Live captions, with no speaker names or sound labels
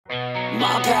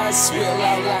My past will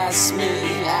outlast me.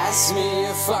 Ask me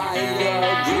if I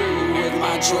agree with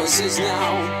my choices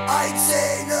now. I'd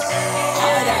say no.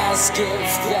 I'd ask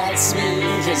if that's me,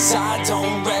 cause I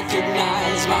don't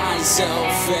recognize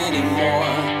myself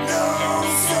anymore. No,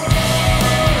 sir.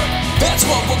 That's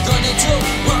what we're gonna do.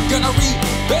 We're gonna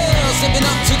rebel, stepping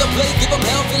up to the plate, give them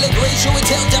hell, feeling great, show and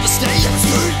tell, devastate.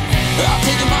 I've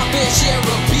taken my fair share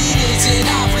of beatings and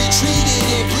I've retreated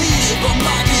and bleeded, but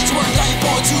my kids were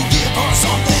thankful to give her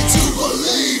something to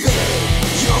believe in.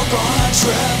 You're gonna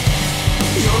trip,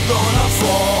 you're gonna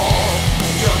fall,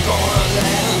 you're gonna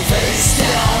land face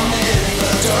down in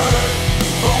the dirt.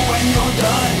 But when you're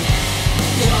done,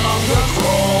 you'll longer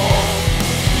crawl.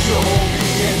 You'll be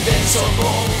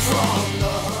invincible from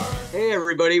the hurt. Hey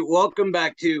everybody, welcome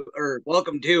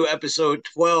to episode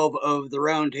 12 of the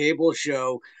Roundtable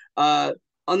Show.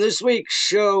 On this week's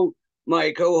show,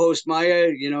 my co-host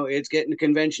Maya, it's getting to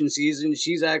convention season.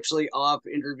 She's actually off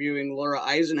interviewing Laura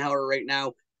Eisenhower right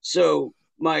now. So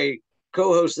my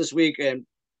co-host this week and,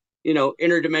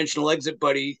 interdimensional exit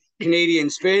buddy, Canadian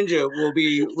Spinja, will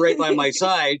be right by my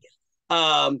side.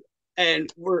 And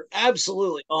we're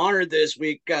absolutely honored this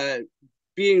week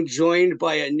being joined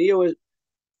by a neo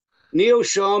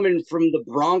shaman from the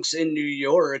Bronx in New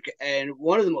York, and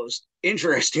one of the most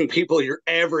interesting people you're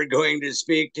ever going to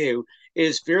speak to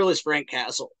is Fearless Frank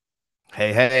Castle.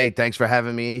 Hey, thanks for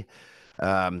having me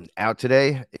out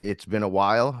today. It's been a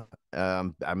while.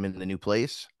 I'm in the new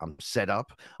place. I'm set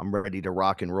up. I'm ready to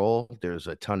rock and roll. There's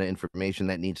a ton of information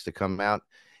that needs to come out,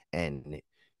 and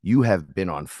you have been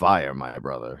on fire, my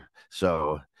brother.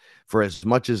 So for as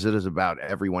much as it is about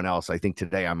everyone else, I think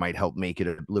today I might help make it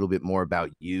a little bit more about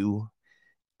you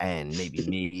and maybe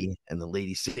me and the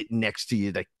lady sitting next to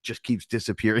you that just keeps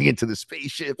disappearing into the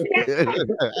spaceship.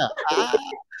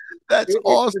 That's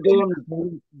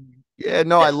awesome. Yeah,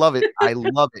 no, I love it. I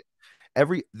love it.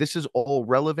 This is all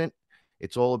relevant.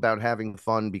 It's all about having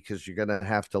fun because you're going to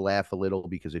have to laugh a little,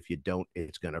 because if you don't,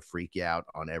 it's going to freak you out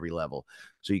on every level.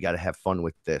 So you got to have fun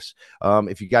with this.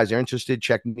 If you guys are interested,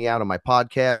 check me out on my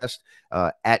podcast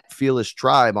at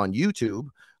fearlesstribe on YouTube,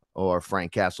 or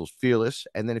Frank Castle's Fearless.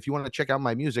 And then if you want to check out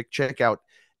my music, check out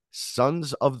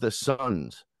Sons of the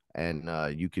Suns. And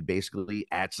you could basically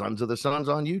at Sons of the Suns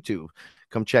on YouTube.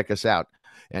 Come check us out.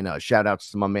 And shout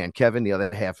outs to my man Kevin, the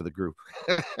other half of the group.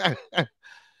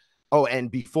 Oh,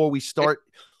 and before we start,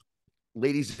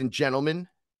 ladies and gentlemen,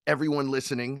 everyone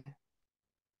listening,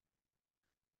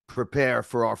 prepare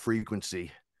for our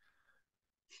frequency.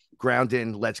 Ground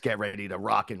in, let's get ready to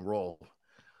rock and roll.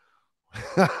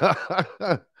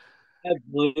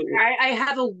 Absolutely. I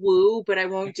have a woo, but I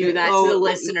won't do that to the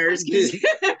listeners.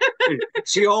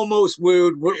 She almost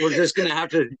wooed. We're just going to have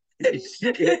to. I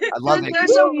love it.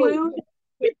 There's a woo.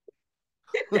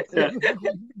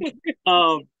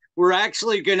 We're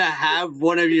actually going to have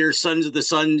one of your Sons of the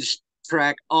Suns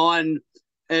track on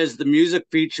as the music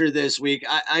feature this week.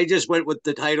 I just went with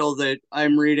the title that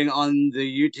I'm reading on the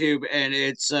YouTube, and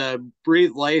it's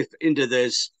Breathe Life Into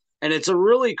This. And it's a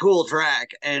really cool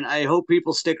track, and I hope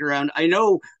people stick around. I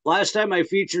know last time I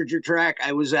featured your track,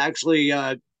 I was actually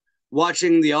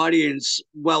watching the audience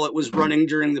while it was running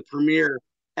during the premiere,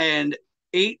 and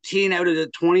 18 out of the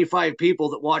 25 people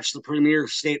that watched the premiere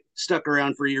stuck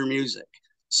around for your music.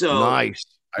 So nice.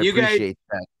 I appreciate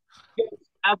that.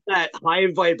 Have that high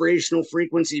vibrational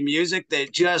frequency music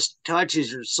that just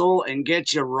touches your soul and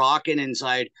gets you rocking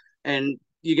inside, and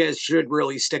you guys should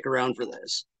really stick around for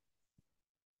this.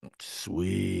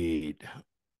 Sweet.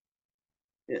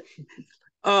 Yeah.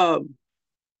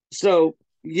 So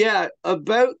yeah,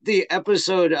 about the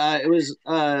episode, it was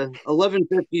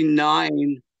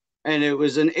 11:59, and it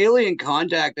was an alien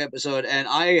contact episode, and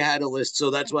I had a list,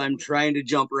 so that's why I'm trying to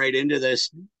jump right into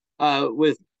this.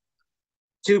 With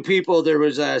two people, there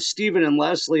was Stephen and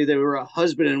Leslie. They were a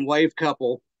husband and wife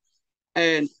couple,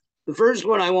 and the first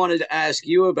one I wanted to ask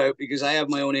you about, because I have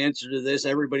my own answer to this.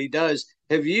 Everybody does.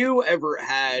 Have you ever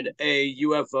had a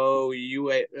UFO,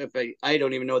 UAP? I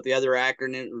don't even know what the other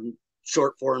acronym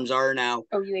short forms are now.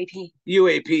 Oh, UAP.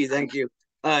 UAP, thank you.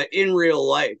 In real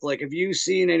life, like, have you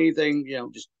seen anything,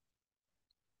 just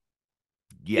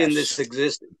in this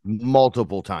existence?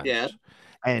 Multiple times. Yeah.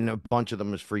 And a bunch of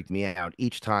them has freaked me out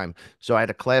each time. So I had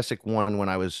a classic one when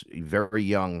I was very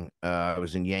young. I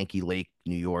was in Yankee Lake,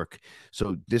 New York.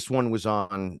 So this one was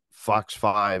on Fox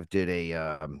 5, did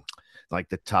a like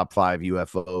the top 5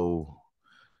 UFO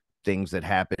things that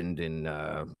happened in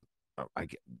I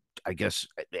guess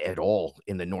at all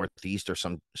in the Northeast or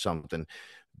something,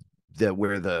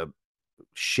 where the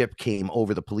ship came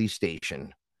over the police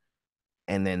station,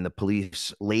 and then the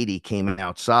police lady came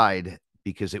outside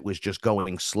because it was just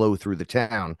going slow through the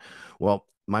town. Well,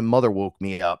 my mother woke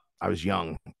me up. I was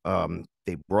young.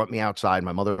 They brought me outside.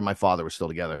 My mother and my father were still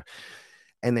together.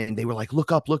 And then they were like,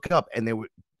 look up, look up. And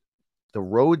the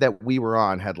road that we were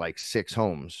on had like 6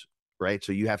 homes, right?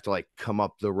 So you have to like come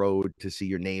up the road to see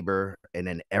your neighbor. And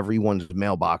then everyone's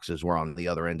mailboxes were on the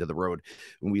other end of the road.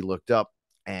 And we looked up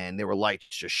and there were lights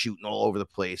just shooting all over the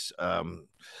place,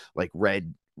 like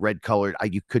red colored.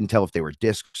 You couldn't tell if they were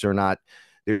discs or not.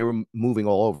 They were moving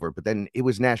all over. But then it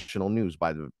was national news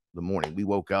by the morning. We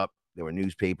woke up. There were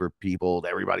newspaper people.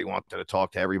 Everybody wanted to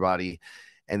talk to everybody.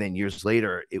 And then years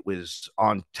later, it was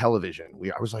on television.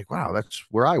 I was like, wow, that's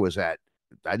where I was at.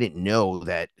 I didn't know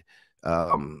that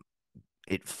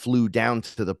it flew down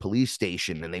to the police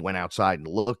station and they went outside and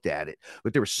looked at it.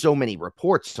 But there were so many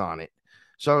reports on it.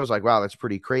 So I was like, wow, that's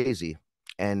pretty crazy.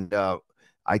 And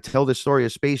I tell this story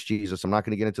of Space Jesus. I'm not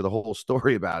going to get into the whole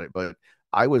story about it, but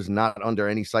I was not under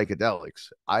any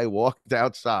psychedelics. I walked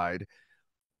outside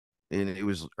and it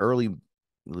was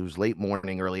late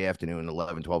morning, early afternoon,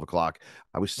 11, 12 o'clock.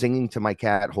 I was singing to my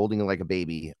cat, holding it like a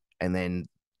baby. And then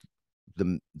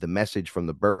the message from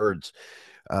the birds,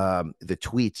 the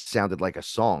tweets sounded like a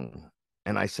song.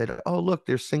 And I said, oh, look,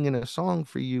 they're singing a song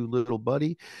for you, little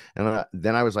buddy. And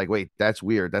then I was like, wait, that's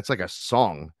weird. That's like a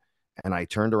song. And I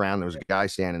turned around. There was a guy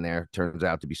standing there. Turns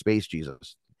out to be Space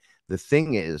Jesus. The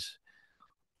thing is,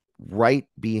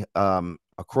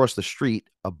 across the street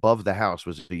above the house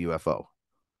was a UFO.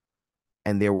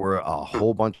 And there were a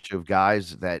whole bunch of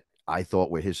guys that I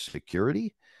thought were his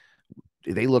security.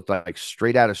 They looked like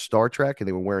straight out of Star Trek, and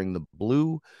they were wearing the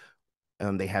blue.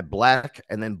 They had black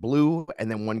and then blue, and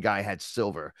then one guy had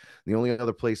silver. The only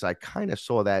other place I kind of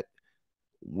saw that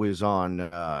was on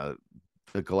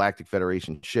the Galactic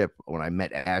Federation ship when I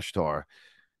met Ashtar.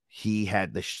 He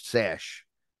had the sash.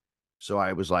 So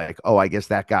I was like, oh, I guess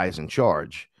that guy's in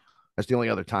charge. That's the only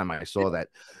other time I saw that.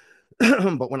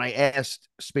 But when I asked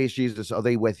Space Jesus, are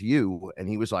they with you? And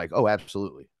he was like, oh,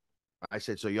 absolutely. I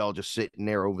said, so y'all just sitting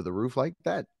there over the roof like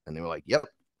that? And they were like, yep.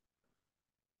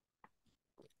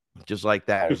 Just like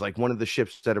that. It was like one of the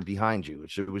ships that are behind you.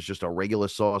 It was just a regular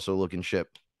saucer looking ship.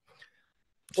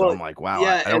 So I'm like, wow,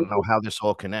 yeah, I don't know how this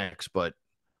all connects, but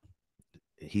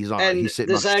he's sitting on the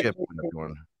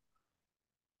ship.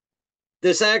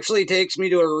 This actually takes me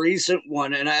to a recent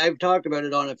one, and I've talked about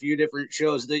it on a few different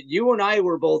shows that you and I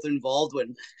were both involved with.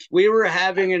 We were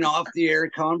having an off-the-air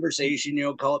conversation,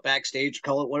 call it backstage,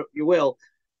 call it what you will,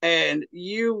 and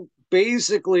you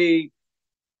basically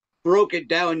broke it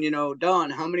down, Don,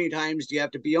 how many times do you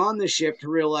have to be on the ship to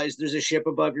realize there's a ship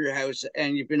above your house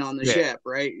and you've been on the ship,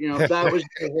 right? That was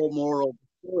the whole moral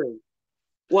story.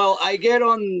 Well, I get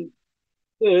on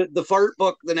the fart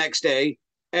book the next day,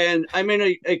 and I'm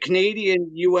in a Canadian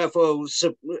UFO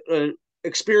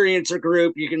experiencer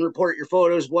group. You can report your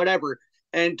photos, whatever.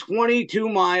 And 22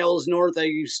 miles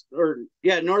northeast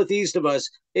of us,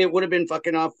 it would have been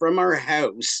fucking off from our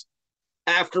house.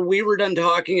 After we were done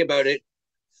talking about it,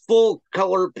 full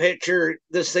color picture.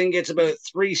 This thing gets about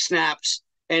 3 snaps,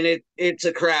 and it's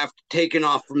a craft taken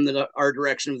off from our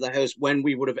direction of the house when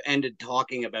we would have ended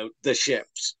talking about the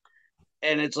ships.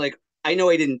 And it's like, I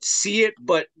know I didn't see it,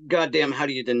 but goddamn, how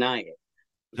do you deny it?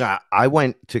 Yeah, I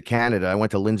went to Canada. I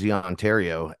went to Lindsay,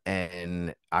 Ontario,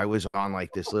 and I was on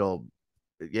like this little,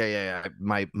 yeah.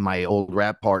 My old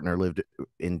rap partner lived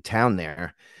in town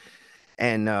there,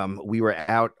 and we were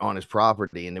out on his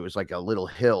property, and there was like a little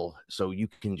hill, so you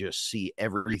can just see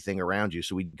everything around you.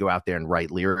 So we'd go out there and write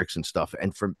lyrics and stuff.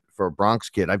 And for a Bronx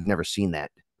kid, I've never seen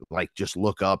that. Like, just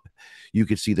look up, you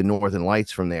could see the northern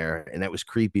lights from there, and that was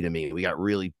creepy to me. We got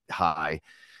really high.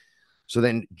 So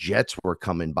then jets were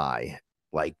coming by,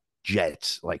 like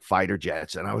jets, like fighter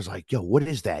jets, and I was like, yo, what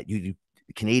is that? You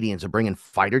Canadians are bringing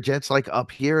fighter jets like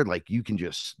up here? Like, you can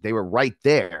just, they were right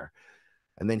there.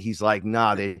 And then he's like,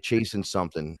 nah, they're chasing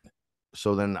something.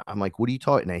 So then I'm like, what are you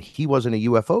talking? And he wasn't a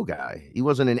UFO guy. He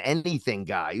wasn't an anything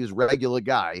guy. He was a regular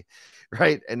guy.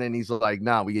 Right. And then he's like,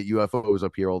 nah, we get UFOs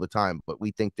up here all the time, but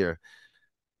we think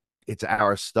it's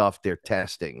our stuff they're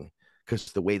testing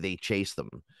because the way they chase them.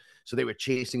 So they were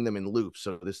chasing them in loops.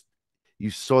 So you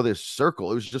saw this circle.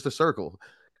 It was just a circle.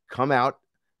 Come out,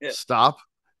 stop,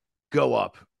 go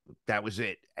up. That was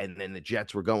it. And then the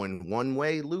jets were going one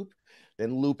way loop,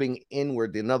 then looping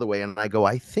inward the another way. And I go,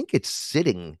 I think it's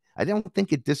sitting. I don't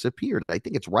think it disappeared. I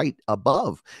think it's right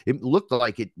above. It looked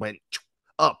like it went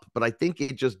up, but I think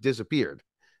it just disappeared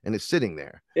and it's sitting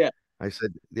there. Yeah. I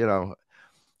said, I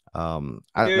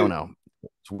don't know.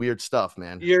 It's weird stuff,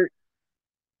 man.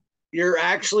 you're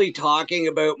actually talking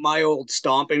about my old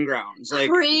stomping grounds. Like,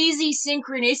 crazy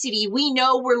synchronicity. We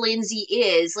know where Lindsay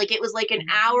is. Like, it was like an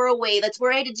hour away. That's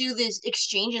where I had to do these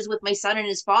exchanges with my son and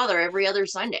his father every other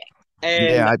Sunday.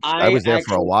 and I was there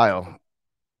for a while.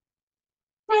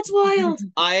 That's wild.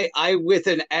 I with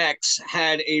an ex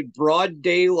had a broad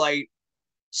daylight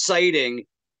sighting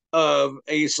of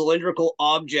a cylindrical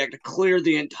object clear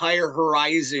the entire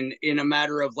horizon in a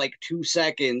matter of like 2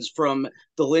 seconds from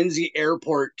the Lindsay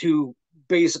airport to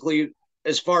basically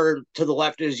as far to the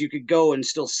left as you could go and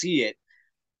still see it.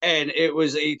 And it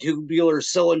was a tubular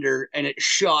cylinder and it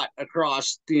shot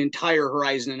across the entire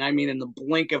horizon. And I mean, in the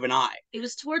blink of an eye. It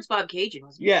was towards Bob Cajun,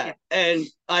 wasn't it? Yeah. And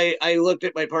I looked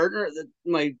at my partner,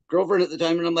 my girlfriend at the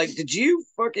time, and I'm like, did you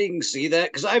fucking see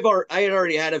that? Because I had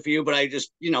already had a few, but I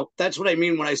just, that's what I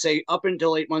mean when I say up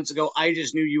until 8 months ago, I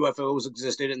just knew UFOs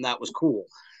existed and that was cool.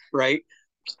 Right.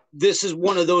 This is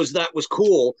one of those that was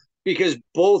cool because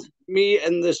both me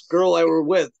and this girl I were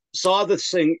with saw this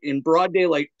thing in broad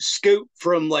daylight scoot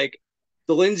from like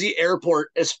the Lindsay airport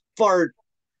as far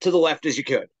to the left as you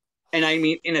could. And I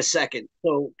mean, in a second.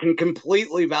 So can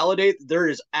completely validate that there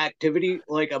is activity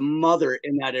like a mother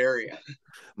in that area.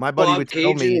 My buddy would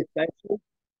tell me,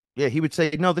 yeah, he would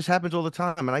say, no, this happens all the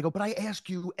time. And I go, but I ask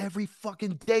you every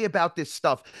fucking day about this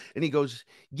stuff. And he goes,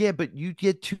 yeah, but you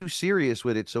get too serious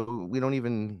with it. So we don't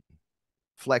even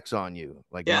flex on you.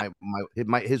 Like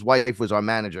his wife was our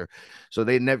manager. So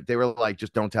they were like,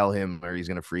 just don't tell him or he's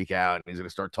going to freak out and he's going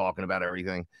to start talking about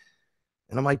everything.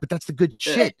 And I'm like, but that's the good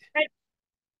shit.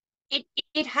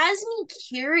 It has me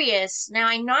curious. Now,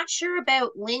 I'm not sure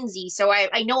about Lindsay. So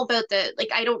I know about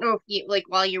I don't know if you, like,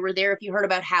 while you were there, if you heard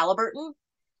about Halliburton.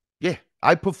 Yeah,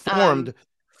 I performed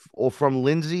from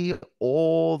Lindsay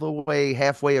all the way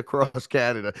halfway across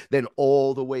Canada, then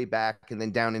all the way back and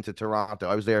then down into Toronto.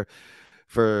 I was there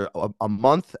for a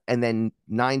month and then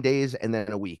 9 days and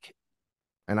then a week.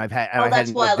 And I had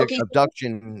an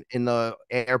abduction in the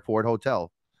airport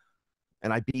hotel.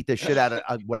 And I beat the shit out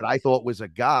of what I thought was a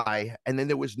guy. And then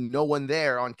there was no one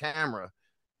there on camera.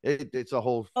 It's a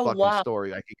whole fucking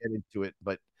story. I could get into it,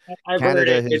 but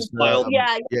Canada has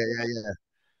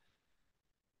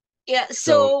yeah.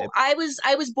 So I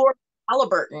was born in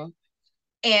Halliburton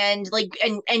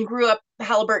and grew up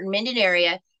Halliburton Minden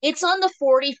area. It's on the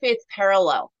 45th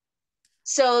parallel.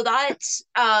 So that's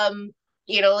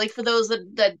for those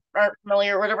that aren't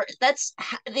familiar or whatever, that's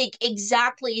like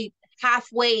exactly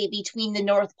halfway between the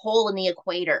North Pole and the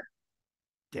equator.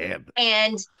 Damn.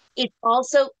 And it's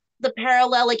also the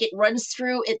parallel, like it runs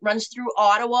through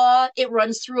Ottawa. It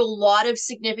runs through a lot of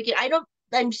significant. I don't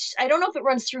know if it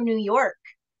runs through New York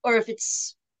or if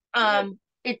it's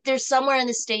there's somewhere in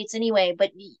the States anyway.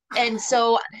 And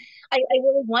so I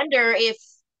really wonder if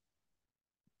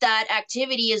that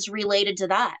activity is related to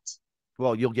that.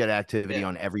 Well, you'll get activity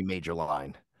on every major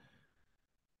line.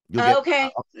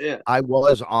 Okay. I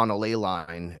was on a ley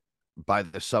line by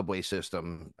the subway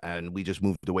system, and we just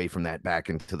moved away from that back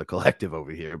into the collective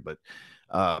over here. But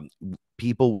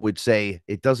people would say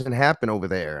it doesn't happen over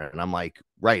there, and I'm like,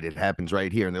 right, it happens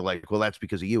right here. And they're like, well, that's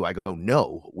because of you. I go,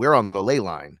 no, we're on the ley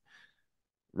line,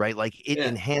 right? Like it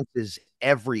enhances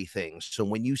everything. So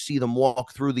when you see them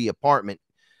walk through the apartment,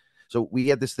 so we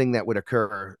had this thing that would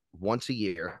occur once a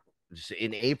year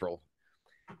in April.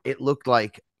 It looked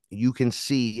like you can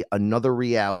see another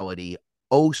reality.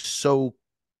 Oh, so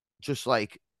just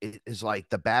like it is like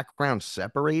the background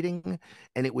separating,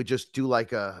 and it would just do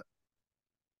like it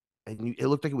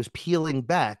looked like it was peeling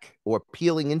back or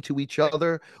peeling into each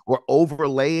other or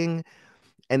overlaying.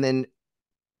 And then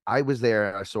I was there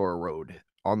and I saw a road.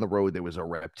 On the road, there was a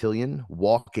reptilian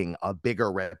walking, a bigger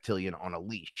reptilian on a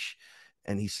leash.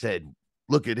 And he said,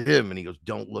 look at him. And he goes,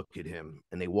 don't look at him.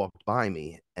 And they walked by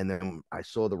me. And then I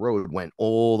saw the road went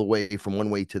all the way from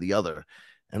one way to the other.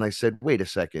 And I said, wait a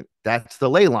second, that's the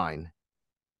ley line.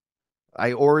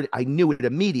 I knew it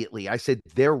immediately. I said,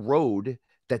 their road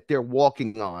that they're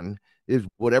walking on is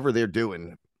whatever they're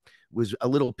doing was a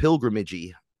little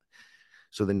pilgrimagey.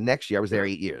 So the next year I was there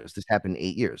 8 years. This happened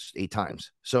 8 years, 8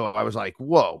 times. So I was like,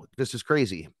 whoa, this is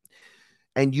crazy.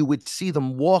 And you would see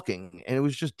them walking, and it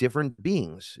was just different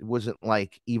beings. It wasn't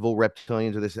like evil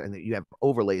reptilians or this, and you have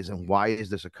overlays. And why is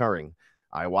this occurring?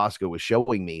 Ayahuasca was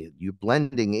showing me you're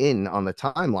blending in on the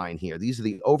timeline here. These are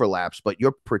the overlaps, but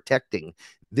you're protecting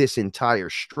this entire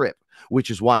strip,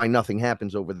 which is why nothing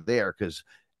happens over there, because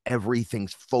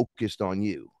everything's focused on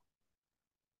you.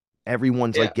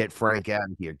 Everyone's like, get Frank out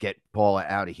of here, get Paula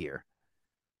out of here.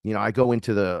 You know, I go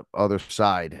into the other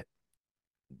side,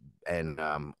 and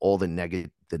all the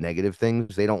negative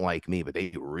things, they don't like me, but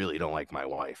they really don't like my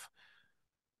wife.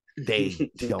 They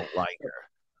don't like her.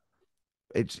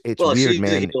 It's weird, she's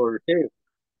man. a healer too.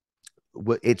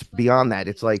 It's beyond that.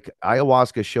 It's like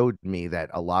ayahuasca showed me that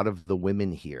a lot of the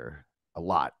women here, a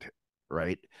lot,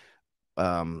 right,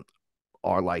 um,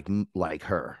 are like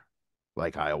her,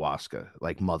 like ayahuasca,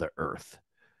 like Mother Earth.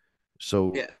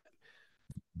 So Yeah.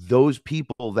 those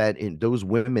people those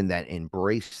women that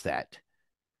embrace that,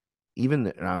 even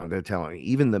they're telling me,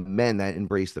 even the men that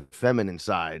embrace the feminine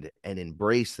side and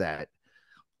embrace that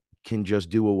can just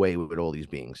do away with all these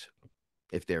beings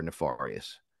if they're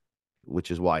nefarious,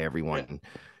 which is why Yeah. everyone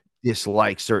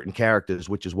dislikes certain characters,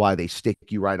 which is why they stick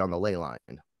you right on the ley line.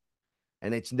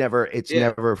 And it's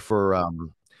never for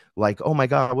like, oh my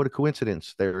God, what a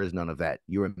coincidence. There is none of that.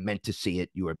 You are meant to see it.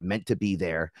 You are meant to be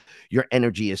there. Your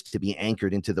energy is to be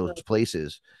anchored into those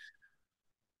places.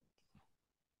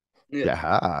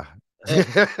 Yeah.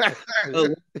 Yeah.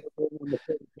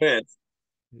 Yeah.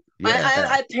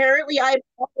 I apparently I'm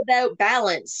all about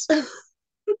balance.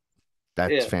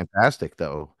 That's Yeah. fantastic,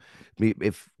 though.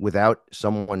 If without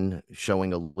someone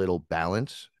showing a little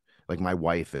balance, like my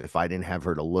wife, if I didn't have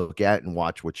her to look at and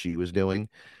watch what she was doing,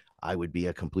 I would be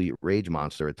a complete rage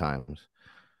monster at times.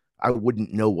 I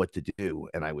wouldn't know what to do,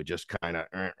 and I would just kind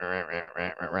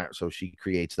of. So she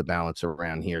creates the balance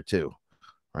around here too,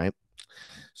 right?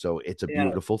 So it's a Yeah.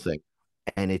 beautiful thing,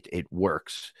 and it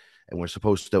works. And we're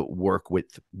supposed to work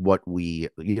with what we,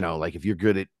 like if you're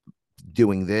good at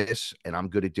doing this and I'm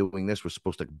good at doing this, we're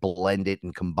supposed to blend it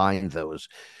and combine those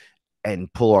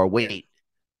and pull our weight.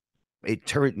 It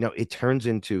turns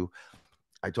into,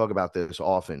 I talk about this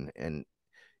often, and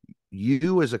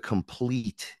you as a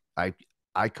complete,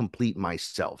 I complete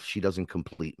myself. She doesn't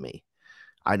complete me.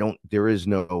 I don't, there is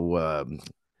no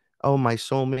oh, my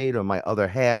soulmate or my other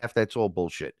half. That's all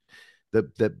bullshit.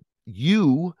 The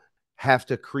you have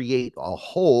to create a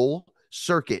whole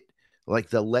circuit, like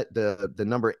the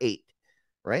number 8,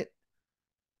 right?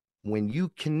 When you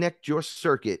connect your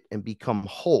circuit and become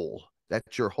whole,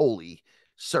 that's your holy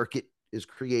circuit is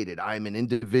created. I am an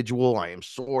individual. I am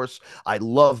source. I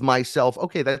love myself.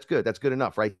 Okay, that's good. That's good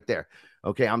enough right there.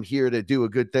 Okay, I'm here to do a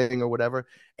good thing or whatever.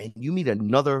 And you meet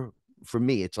another, for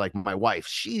me, it's like my wife.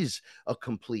 She's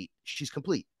complete.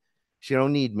 She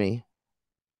don't need me.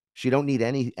 She don't need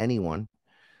anyone.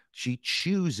 She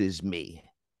chooses me.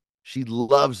 She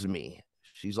loves me.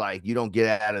 She's like, you don't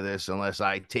get out of this unless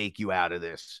I take you out of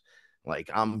this. Like,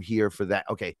 I'm here for that.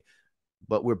 Okay.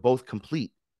 But we're both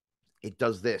complete. It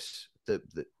does this.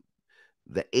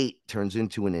 The 8 turns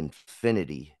into an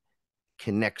infinity,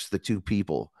 connects the two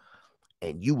people,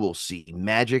 and you will see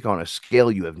magic on a scale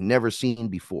you have never seen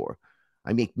before.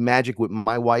 I make magic with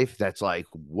my wife that's like,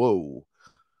 whoa.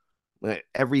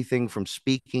 Everything from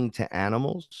speaking to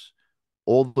animals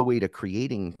all the way to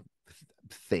creating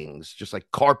things, just like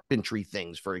carpentry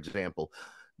things, for example,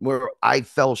 where I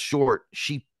fell short.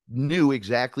 She knew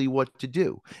exactly what to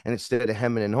do. And instead of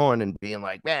hemming and hawing and being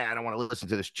like, man, I don't want to listen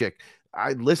to this chick,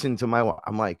 I listened to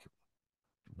I'm like,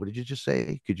 what did you just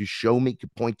say? Could you show me?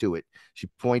 Could point to it. She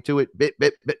point to it, bit,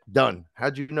 done.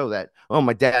 How'd you know that? Oh,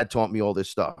 my dad taught me all this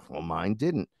stuff. Well, mine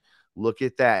didn't. Look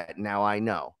at that. Now I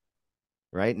know.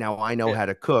 Right now I know Yeah. how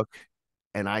to cook,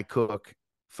 and I cook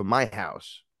for my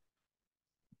house.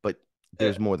 But Yeah.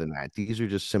 there's more than that. These are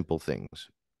just simple things.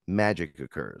 Magic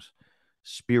occurs,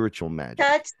 spiritual magic.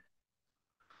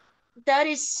 That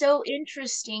is so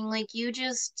interesting. Like you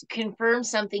just confirmed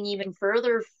something even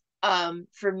further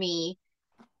for me.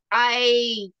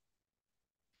 I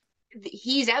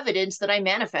He's evidence that I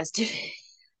manifested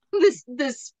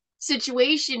this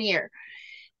situation here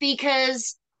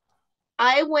because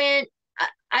I went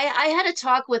I had a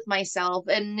talk with myself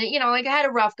and like I had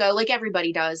a rough go like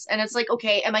everybody does. And it's like,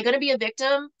 okay, am I going to be a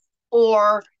victim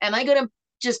or am I going to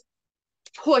just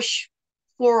push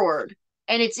forward?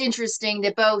 And it's interesting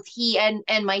that both he and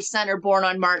my son are born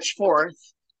on March 4th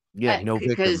Yeah, no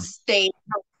victim. because they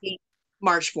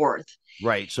March 4th.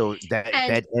 Right. So that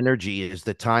And that energy is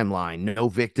the timeline. No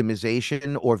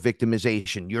victimization or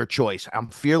victimization. Your choice. I'm yeah,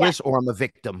 fearless or I'm a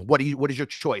victim. What is your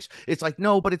choice? It's like,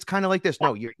 no, but it's kind of like this.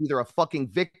 No, you're either a fucking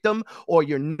victim or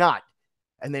you're not.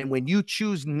 And then when you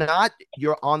choose not,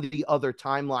 you're on the other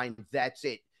timeline. That's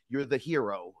it. You're the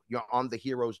hero. You're on the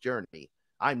hero's journey.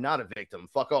 I'm not a victim.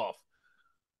 Fuck off.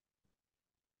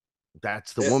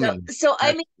 That's the Yeah. woman. so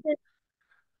I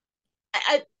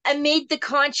made the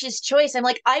conscious choice. I'm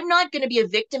like, I'm not going to be a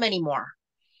victim anymore.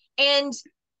 And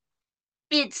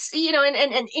it's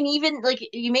and even like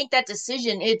you make that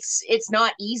decision, it's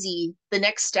not easy. The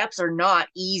next steps are not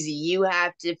easy. You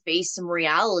have to face some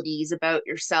realities about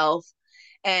yourself,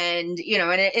 and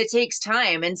and it takes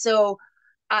time. And so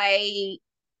I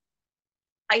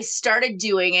I started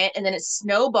doing it, and then it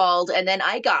snowballed, and then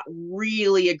I got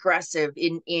really aggressive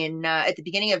in at the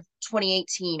beginning of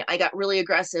 2018. I got really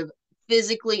aggressive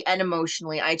physically and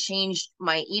emotionally. I changed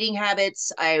my eating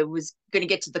habits. I was going to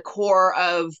get to the core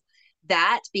of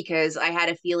that because I had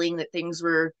a feeling that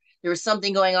there was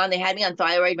something going on. They had me on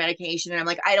thyroid medication, and I'm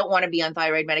like, I don't want to be on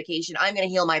thyroid medication. I'm going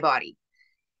to heal my body.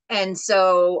 And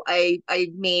so I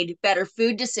made better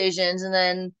food decisions, and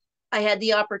then I had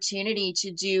the opportunity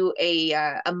to do a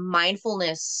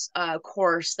mindfulness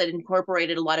course that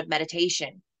incorporated a lot of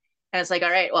meditation. And it's like, all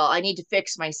right, well, I need to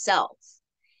fix myself.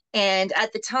 And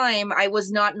at the time, I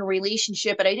was not in a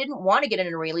relationship, but I didn't want to get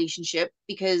in a relationship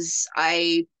because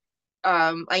I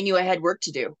knew I had work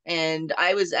to do. And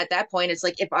I was at that point, it's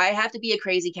like, if I have to be a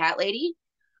crazy cat lady,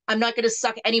 I'm not going to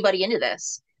suck anybody into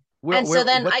this. And so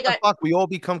then what I the got fuck? We all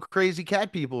become crazy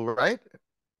cat people, right?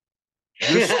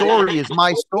 Your story is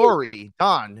my story,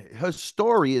 Don. Her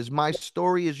story is my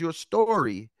story is your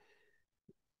story.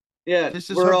 Yeah,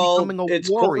 This is we're her all, becoming a it's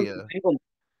warrior.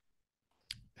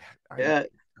 Yeah.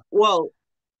 Well,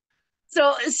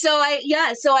 so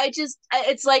I just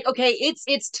it's like, okay,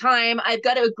 it's time. I've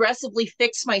got to aggressively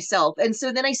fix myself. And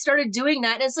so then I started doing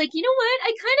that. And it's like, you know what?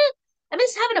 I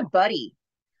miss having a buddy.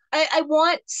 I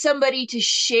want somebody to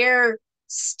share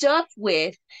stuff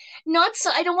with. Not so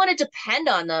I don't want to depend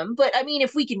on them, but I mean,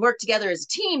 if we can work together as a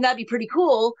team, that'd be pretty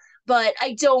cool. But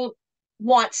I don't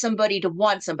want somebody to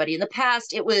want somebody. In the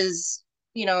past, it was,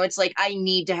 it's like I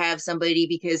need to have somebody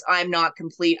because I'm not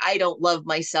complete. I don't love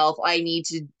myself. I need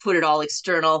to put it all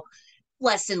external.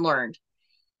 Lesson learned.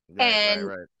 Right, And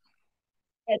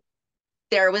right.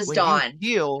 there was When you Dawn.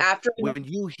 heal, After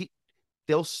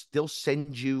they'll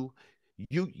send you,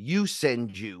 you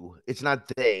send you. It's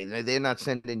not they're not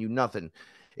sending you nothing.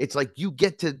 It's like you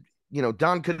get to,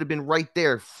 Don could have been right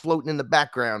there floating in the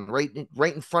background, right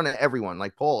in front of everyone,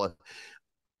 like Paula.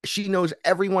 She knows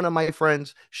every one of my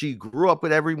friends. She grew up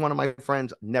with every one of my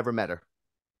friends. Never met her.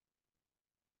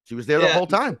 She was there the yeah, whole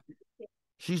time.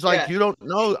 She's like, yeah, you don't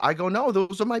know. I go, no,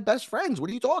 those are my best friends. What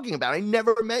are you talking about? I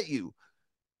never met you.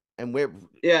 And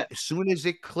yeah, as soon as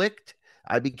it clicked,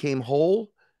 I became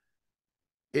whole.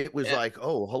 It was yeah, like,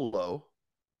 oh, hello.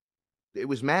 It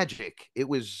was magic. It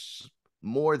was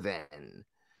more than.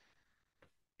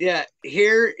 yeah.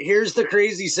 Here's the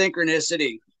crazy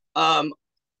synchronicity. Um,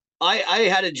 I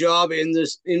had a job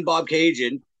in Bob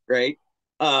Cajun, right?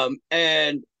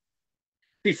 And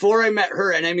before I met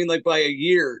her, and I mean like by a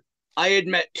year, I had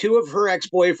met two of her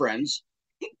ex-boyfriends.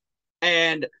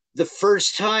 And the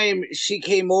first time she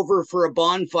came over for a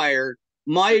bonfire,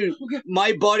 my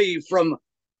buddy from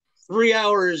 3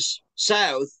 hours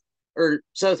south or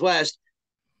southwest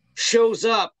shows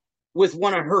up with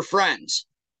one of her friends,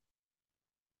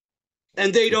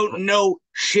 and they don't know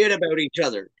shit about each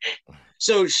other.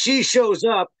 So she shows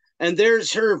up, and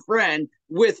there's her friend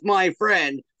with my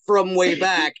friend from way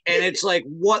back, and it's like,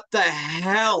 what the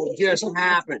hell just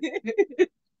happened?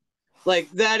 Like,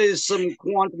 that is some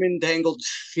quantum entangled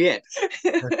shit.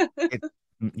 It,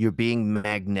 you're being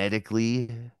magnetically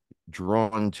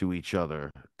drawn to each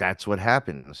other. That's what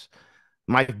happens.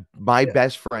 My Yeah,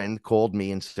 best friend called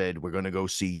me and said, we're going to go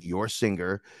see your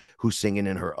singer who's singing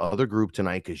in her other group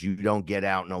tonight because you don't get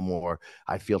out no more.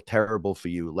 I feel terrible for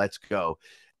you. Let's go.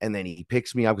 And then he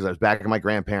picks me up because I was back at my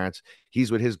grandparents.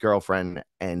 He's with his girlfriend,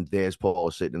 and there's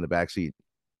Paul sitting in the back seat.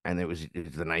 And it was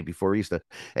the night before Easter.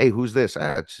 Hey, who's this?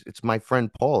 It's my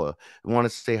friend Paula. I want to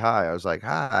say hi. I was like,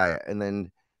 hi. And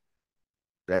then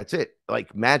that's it.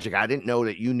 Like magic. I didn't know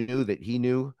that you knew that he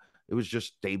knew. It was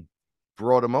just they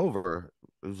brought him over.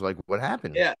 It was like, what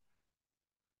happened? yeah,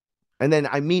 And then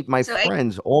I meet my so I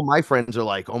friends. All my friends are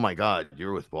like, oh my God,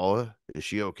 you're with Paula? Is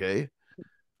she okay?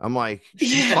 I'm like,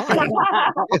 she's fine.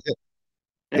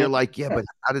 They're like, yeah, but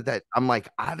how did that? I'm like,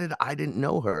 I didn't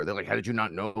know her. They're like, how did you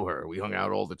not know her? We hung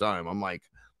out all the time. I'm like,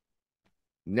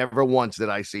 never once did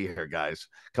I see her, guys.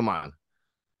 Come on.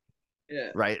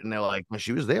 yeah, Right. And they're like, well,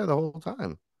 she was there the whole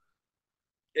time.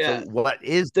 So yeah. what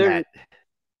is There, that?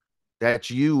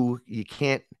 That's you. You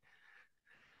can't,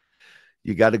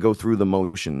 you got to go through the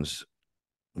motions.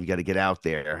 You got to get out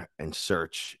there and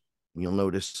search. You'll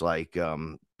notice like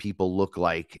people look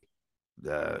like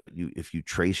you if you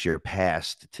trace your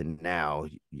past to now,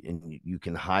 and you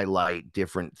can highlight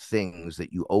different things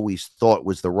that you always thought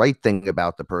was the right thing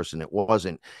about the person, it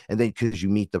wasn't. And then because you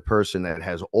meet the person that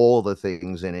has all the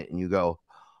things in it, and you go,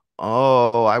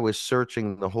 oh, I was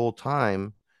searching the whole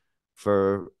time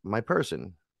for my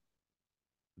person.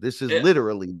 This is yeah,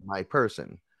 literally my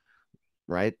person,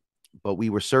 right? But we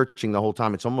were searching the whole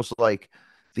time. It's almost like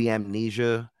the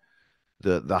amnesia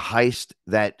the heist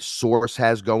that Source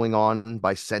has going on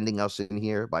by sending us in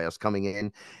here, by us coming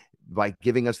in, by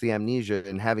giving us the amnesia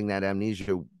and having that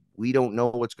amnesia. We don't know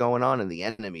what's going on, and the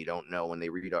enemy don't know when they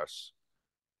read us.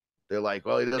 They're like,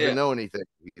 well, he doesn't know anything.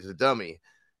 He's a dummy.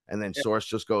 And then Source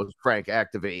just goes, Frank,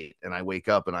 activate. And I wake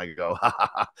up and I go, ha ha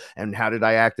ha. And how did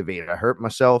I activate it? I hurt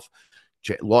myself,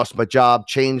 lost my job,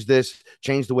 changed this,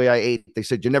 changed the way I ate. They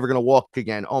said, you're never going to walk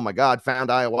again. Oh my God, found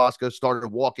ayahuasca, started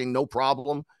walking, no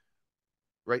problem.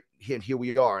 Right here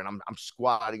we are, and I'm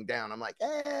squatting down. I'm like,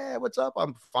 hey, what's up?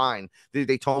 I'm fine.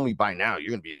 They told me by now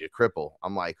you're gonna be a cripple.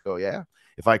 I'm like, oh yeah.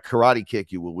 If I karate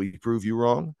kick you, will we prove you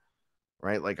wrong?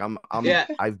 Right? Like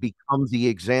I've become the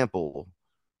example,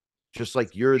 just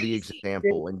like you're the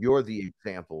example, and you're the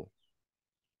example.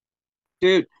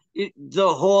 Dude,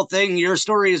 the whole thing, your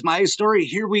story is my story.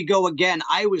 Here we go again.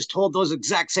 I was told those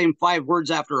exact same 5 words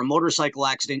after a motorcycle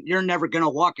accident. You're never going to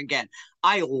walk again.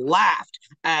 I laughed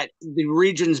at the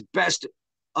region's best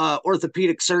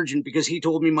orthopedic surgeon because he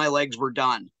told me my legs were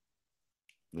done.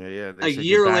 Yeah. A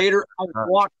year later, I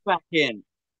walked back in.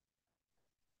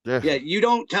 Yeah, you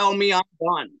don't tell me I'm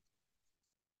done.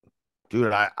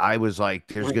 Dude, I was like,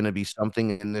 there's going to be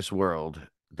something in this world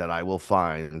that I will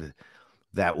find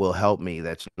that will help me.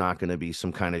 That's not going to be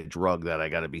some kind of drug that I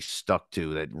got to be stuck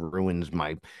to that ruins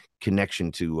my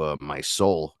connection to my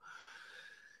soul.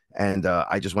 And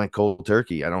I just went cold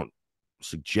turkey. I don't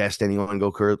suggest anyone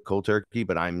go cold turkey,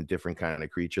 but I'm a different kind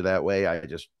of creature that way. I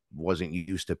just wasn't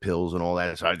used to pills and all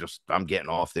that. So I'm getting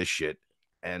off this shit.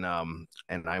 And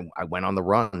I went on the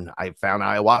run. I found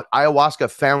ayahuasca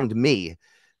found me.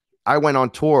 I went on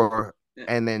tour,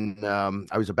 and then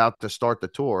I was about to start the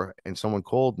tour, and someone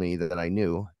called me that I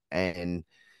knew and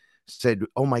said,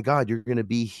 oh my God, you're going to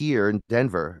be here in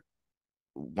Denver.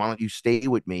 Why don't you stay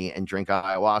with me and drink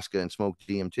ayahuasca and smoke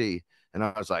DMT? And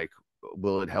I was like,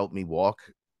 will it help me walk?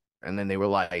 And then they were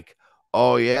like,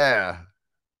 oh yeah,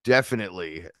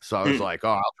 definitely. So I was like, oh,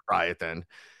 I'll try it then.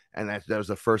 And that was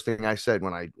the first thing I said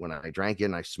when I drank it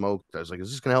and I smoked. I was like, is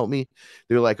this going to help me?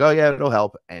 They were like, oh yeah, it'll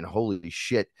help. And holy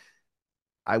shit,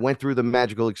 I went through the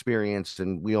magical experience,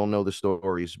 and we all know the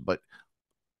stories, but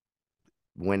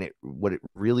what it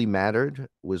really mattered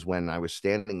was when I was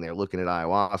standing there looking at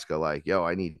ayahuasca, like, yo,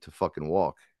 I need to fucking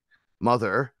walk.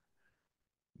 Mother,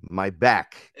 my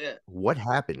back. What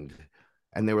happened?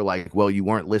 And they were like, well, you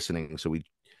weren't listening, so we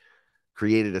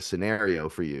created a scenario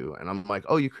for you. And I'm like,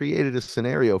 oh, you created a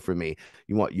scenario for me.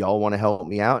 Y'all want to help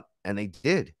me out? And they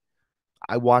did.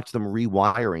 I watched them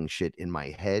rewiring shit in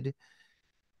my head.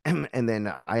 And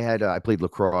then I played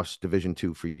lacrosse Division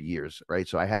II for years, right?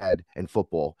 So in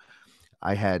football,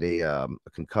 I had a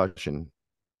concussion.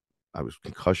 I was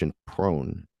concussion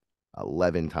prone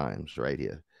 11 times right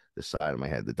here, the side of my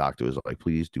head. The doctor was like,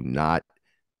 please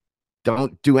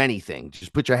don't do anything.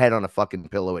 Just put your head on a fucking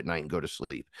pillow at night and go to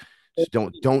sleep. Just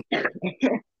don't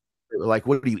like,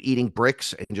 what are you eating,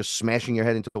 bricks and just smashing your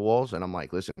head into the walls? And I'm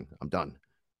like, listen, I'm done.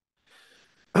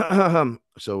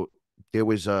 So there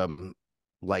was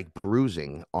like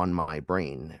bruising on my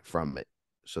brain from it.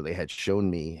 So they had shown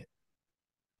me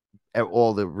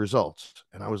all the results,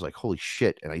 and I was like, holy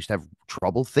shit. And I used to have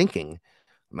trouble thinking.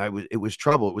 And it was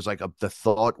trouble. It was like the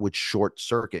thought would short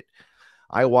circuit.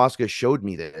 Ayahuasca showed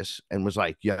me this and was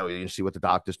like, you see what the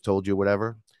doctors told you,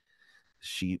 whatever.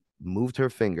 She moved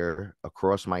her finger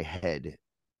across my head,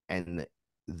 and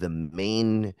the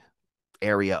main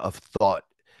area of thought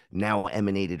now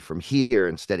emanated from here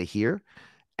instead of here.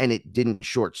 And it didn't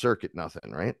short circuit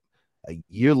nothing, right? A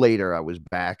year later, I was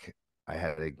back. I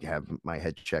had to have my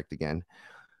head checked again.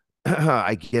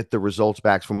 I get the results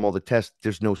back from all the tests.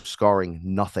 There's no scarring,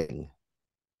 nothing.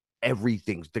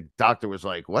 Everything. The doctor was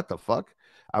like, what the fuck?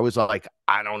 I was like,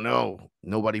 I don't know.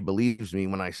 Nobody believes me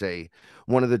when I say.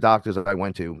 One of the doctors that I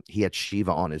went to, he had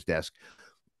Shiva on his desk.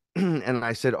 And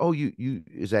I said, oh, you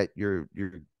is that you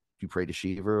pray to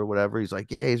Shiva or whatever? He's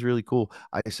like, yeah, he's really cool.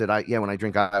 I said, when I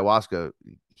drink ayahuasca,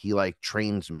 he like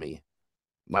trains me.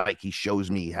 Like he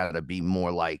shows me how to be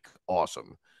more like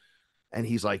awesome. And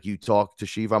he's like, you talk to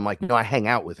Shiva? I'm like, no, I hang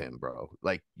out with him, bro.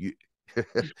 Like you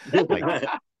like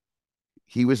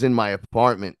he was in my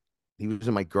apartment. He was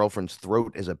in my girlfriend's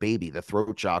throat as a baby, the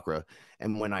throat chakra.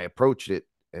 And when I approached it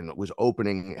and it was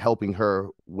helping her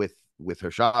with her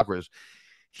chakras,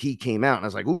 he came out and I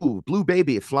was like, ooh, blue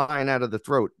baby flying out of the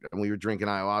throat. And we were drinking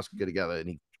ayahuasca together, and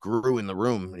he grew in the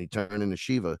room and he turned into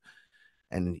Shiva.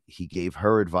 And he gave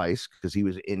her advice because he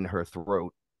was in her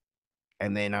throat.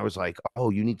 And then I was like, oh,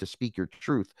 you need to speak your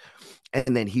truth.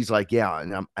 And then he's like, yeah,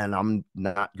 and I'm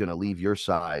not going to leave your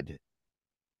side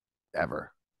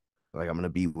ever. Like, I'm going to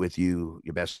be with you,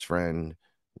 your best friend,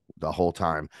 the whole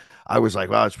time. I was like,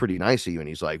 "Wow, it's pretty nice of you." And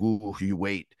he's like, "Ooh, you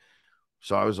wait."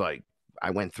 So I was like,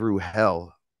 I went through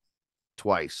hell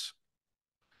twice,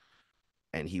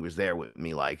 and he was there with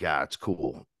me, like, "Ah, it's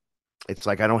cool." It's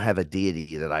like I don't have a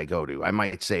deity that I go to. I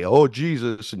might say, "Oh,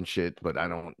 Jesus" and shit, but I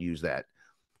don't use that.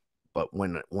 But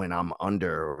when I'm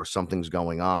under or something's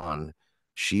going on,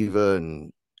 Shiva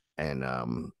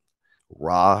and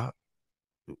Ra,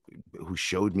 who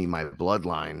showed me my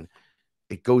bloodline,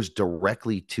 it goes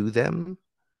directly to them.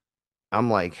 I'm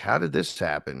like, how did this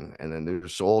happen? And then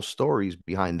there's all stories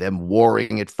behind them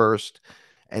warring at first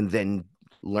and then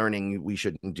learning we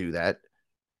shouldn't do that.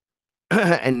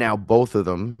 And now both of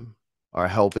them are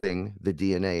helping the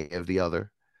DNA of the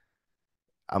other.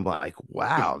 I'm like,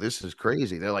 wow, this is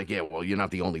crazy. They're like, yeah, well, you're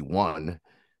not the only one,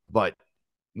 but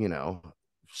you know,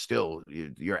 still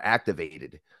you're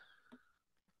activated.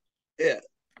 Yeah.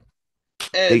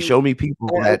 They And show me people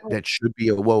I, that should be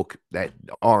awoke that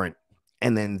aren't,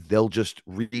 and then they'll just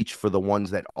reach for the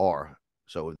ones that are.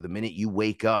 So the minute you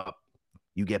wake up,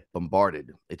 you get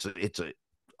bombarded. It's a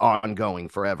ongoing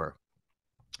forever.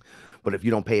 But if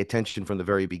you don't pay attention from the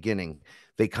very beginning,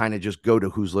 they kind of just go to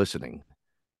who's listening.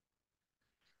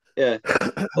 yeah.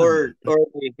 Or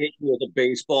they hit you with a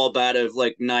baseball bat of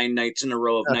like 9 nights in a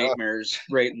row of nightmares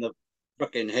right in the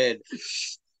fucking head.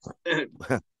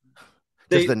 Does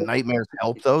they the nightmares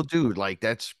help though, dude? Like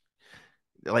that's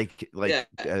yeah,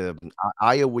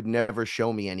 Aya would never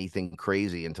show me anything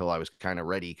crazy until I was kind of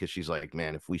ready, because she's like,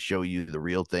 man, if we show you the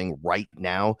real thing right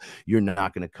now, you're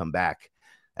not going to come back.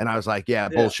 And I was like, yeah,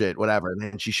 yeah, bullshit, whatever. And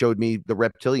then she showed me the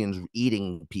reptilians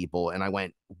eating people, and I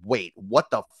went, wait,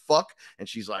 what the fuck? And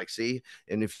she's like, see,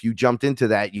 and if you jumped into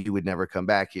that, you would never come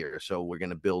back here, so we're going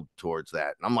to build towards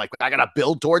that. And I'm like, I gotta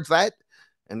build towards that.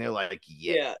 And they're like,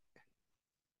 yeah. yeah.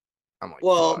 I'm like,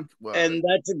 Well, fuck, what? and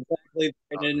that's exactly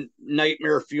the kind of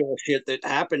nightmare fuel shit that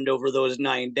happened over those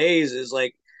 9 days. Is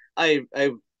like I've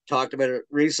talked about it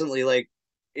recently, like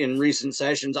in recent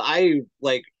sessions. I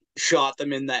like shot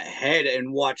them in the head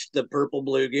and watched the purple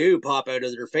blue goo pop out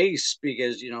of their face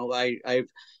because I've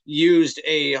used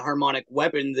a harmonic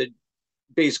weapon that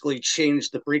basically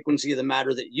changed the frequency of the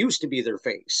matter that used to be their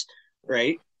face,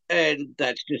 right? And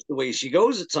that's just the way she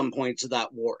goes at some points of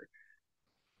that war.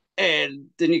 And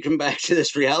then you come back to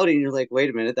this reality and you're like, wait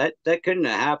a minute, that couldn't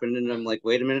have happened. And I'm like,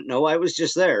 wait a minute, no, I was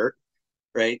just there,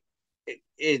 right?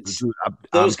 It's Dude, I'm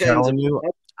those kinds of telling you,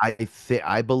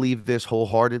 I believe this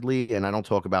wholeheartedly, and I don't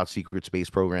talk about secret space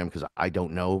program because I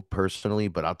don't know personally,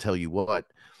 but I'll tell you what,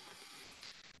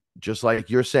 just like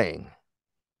you're saying,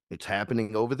 it's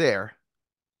happening over there,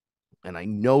 and I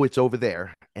know it's over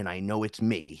there, and I know it's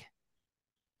me,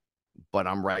 but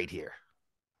I'm right here.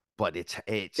 But yeah,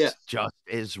 it's just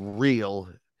as real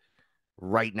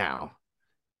right now,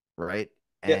 right?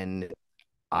 yeah, And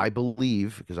I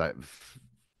believe, because I've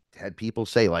had people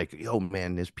say like, "Yo,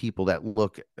 man, there's people that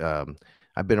look."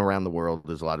 I've been around the world.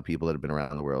 There's a lot of people that have been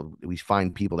around the world. We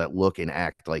find people that look and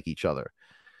act like each other,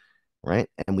 right?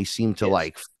 And we seem to yes,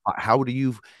 like. How do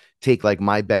you take like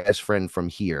my best friend from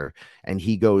here, and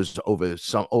he goes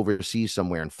overseas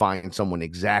somewhere and finds someone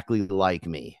exactly like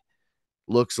me,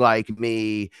 looks like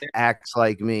me, acts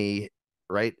like me,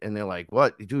 right? And they're like,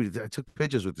 "What, dude? I took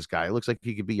pictures with this guy. It looks like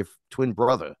he could be your twin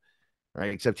brother."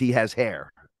 Right? Except he has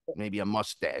hair, maybe a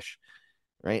mustache,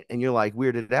 right? And you're like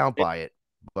weirded out by it.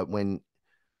 But when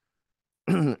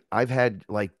I've had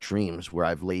like dreams where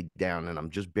I've laid down and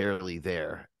I'm just barely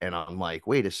there, and I'm like,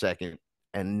 wait a second,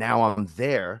 and now I'm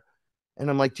there, and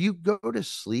I'm like, do you go to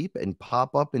sleep and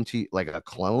pop up into like a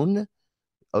clone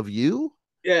of you?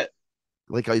 yeah,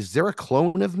 Like, is there a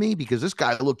clone of me? Because this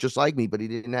guy looked just like me, but he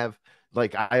didn't have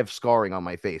like I have scarring on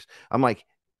my face. I'm like,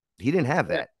 he didn't have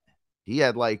yeah, that. He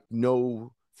had like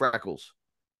no freckles,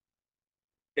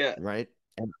 yeah, right?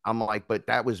 And I'm like, but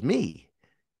that was me.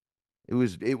 It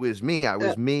was me. I yeah,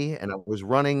 was me, and I was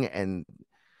running, and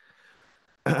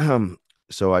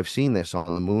so I've seen this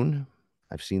on the moon.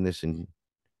 I've seen this in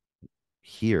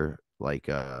here. Like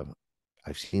I've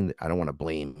seen. I don't want to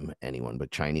blame anyone,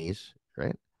 but Chinese,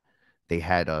 right? They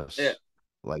had yeah, us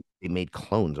like they made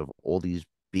clones of all these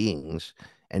beings,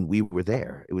 and we were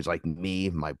there. It was like me,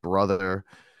 my brother,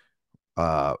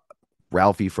 uh,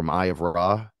 Ralphie from Eye of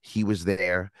Ra. He was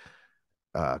there.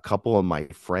 A couple of my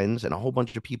friends and a whole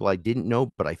bunch of people I didn't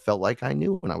know, but I felt like I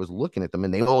knew when I was looking at them,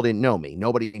 and they all didn't know me.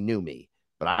 Nobody knew me,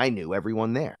 but I knew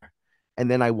everyone there. And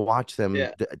then I watched them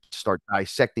yeah, start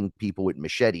dissecting people with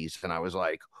machetes, and I was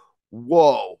like,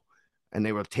 whoa. And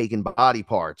they were taking body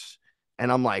parts. And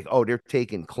I'm like, oh, they're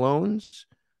taking clones,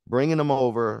 bringing them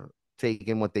over,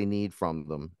 taking what they need from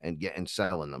them and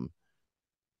selling them.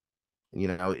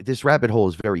 This rabbit hole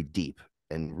is very deep.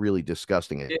 and really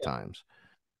disgusting at times.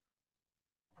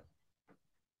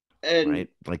 And right?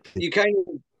 Like you kind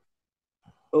of,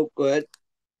 oh, go ahead.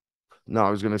 No, I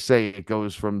was going to say it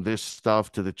goes from this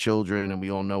stuff to the children, and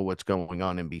we all know what's going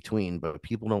on in between, but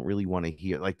people don't really want to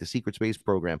hear. Like the secret space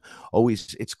program,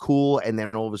 always it's cool, and then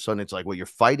all of a sudden it's like, well, you're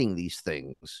fighting these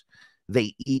things.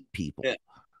 They eat people,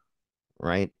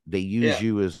 right? They use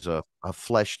you as a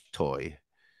flesh toy.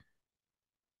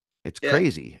 It's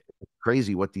crazy. It's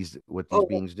crazy what these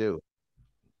beings do.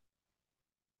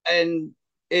 And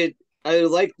I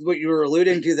like what you were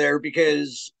alluding to there,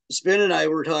 because Spin and I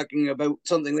were talking about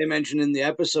something they mentioned in the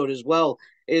episode as well,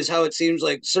 is how it seems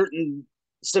like certain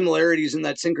similarities in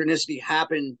that synchronicity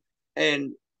happen.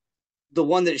 And the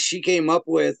one that she came up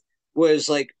with was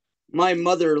like, my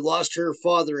mother lost her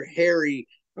father, Harry.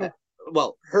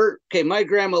 Well, my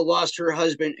grandma lost her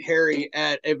husband, Harry,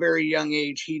 at a very young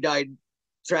age. He died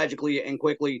tragically and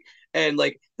quickly. And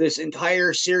like this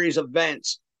entire series of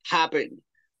events happened.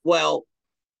 Well,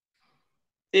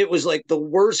 it was like the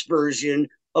worst version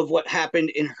of what happened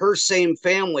in her same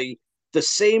family, the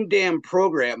same damn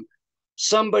program.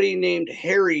 Somebody named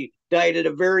Harry died at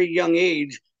a very young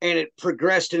age, and it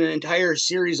progressed in an entire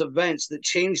series of events that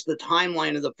changed the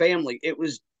timeline of the family. It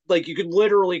was like you could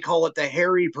literally call it the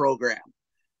Harry program,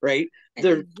 right? And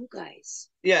then you guys,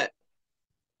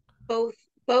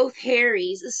 both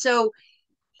Harrys. So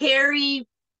Harry,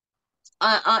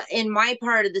 in my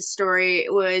part of the story,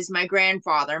 it was my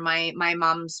grandfather, my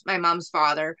mom's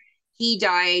father. He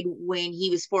died when he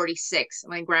was 46.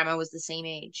 My grandma was the same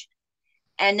age.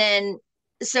 And then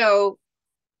so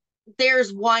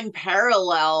there's one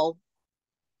parallel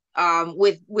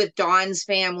with Dawn's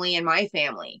family and my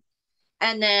family.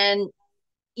 And then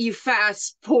you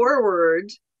fast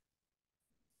forward,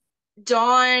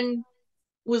 Dawn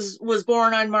was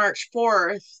born on March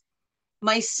 4th.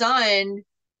 My son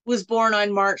was born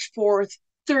on March 4th,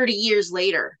 30 years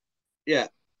later. Yeah.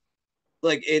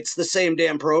 Like it's the same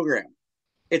damn program.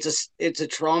 It's a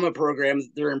trauma program that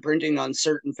they're imprinting on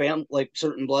certain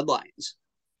certain bloodlines.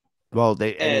 Well,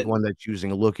 anyone that's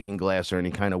using a looking glass or any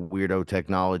kind of weirdo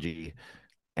technology,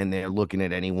 and they're looking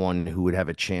at anyone who would have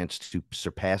a chance to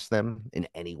surpass them in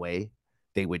any way,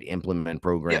 they would implement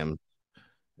programs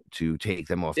to take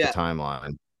them off the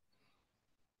timeline.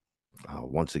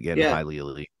 Once again, highly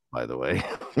illegal, by the way.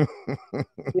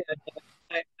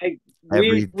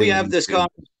 We have this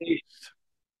conversation.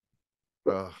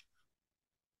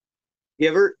 You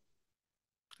ever?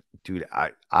 Dude,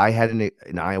 I had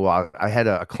I had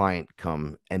a client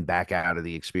come and back out of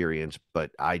the experience,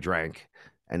 but I drank,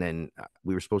 and then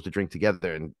we were supposed to drink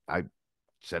together, and I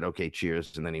said, okay,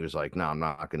 cheers. And then he was like, no, I'm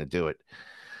not going to do it.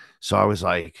 So I was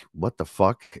like, what the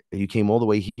fuck? You came all the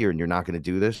way here and you're not going to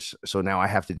do this. So now I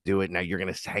have to do it. Now you're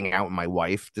going to hang out with my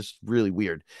wife. This is really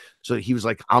weird. So he was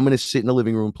like, I'm going to sit in the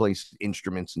living room, play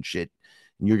instruments and shit.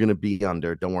 And you're going to be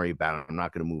under. Don't worry about it. I'm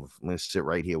not going to move. I'm going to sit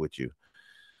right here with you.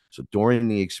 So during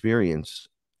the experience,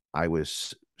 I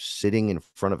was sitting in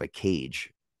front of a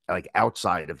cage, like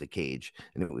outside of the cage.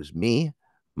 And it was me,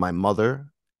 my mother,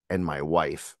 and my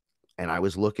wife. And I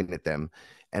was looking at them,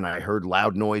 and I heard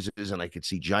loud noises, and I could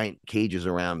see giant cages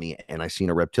around me. And I seen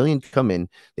a reptilian come in.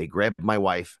 They grabbed my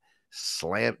wife,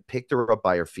 picked her up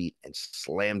by her feet, and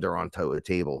slammed her onto a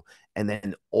table. And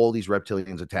then all these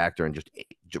reptilians attacked her and just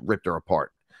ripped her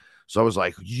apart. So I was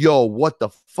like, yo, what the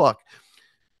fuck?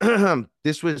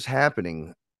 This was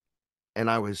happening. And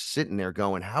I was sitting there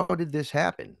going, how did this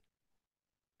happen?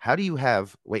 How do you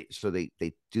have so they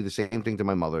do the same thing to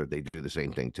my mother, they do the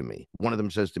same thing to me. One of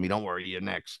them says to me, don't worry, you're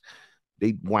next.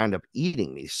 They wind up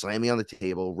eating me, slam me on the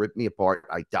table, rip me apart,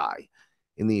 I die.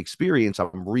 In the experience,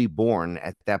 I'm reborn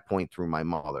at that point through my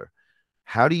mother.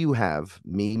 How do you have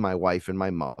me, my wife, and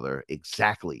my mother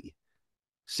exactly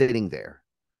sitting there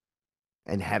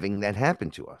and having that happen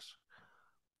to us?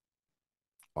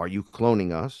 Are you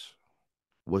cloning us?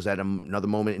 Was that another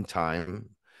moment in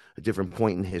time, a different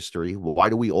point in history? Why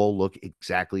do we all look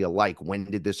exactly alike? When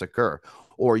did this occur?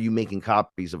 Or are you making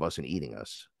copies of us and eating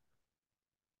us?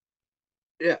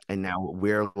 Yeah. And now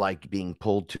we're like being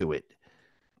pulled to it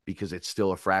because it's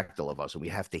still a fractal of us, and we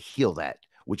have to heal that,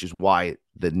 which is why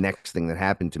the next thing that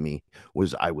happened to me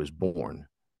was I was born.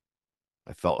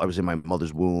 I felt I was in my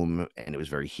mother's womb, and it was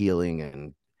very healing,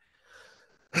 and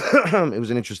it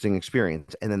was an interesting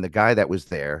experience. And then the guy that was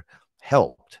there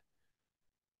helped.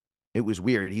 It was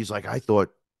weird. He's like, I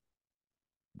thought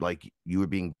like you were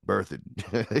being birthed.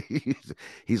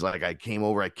 He's like, I came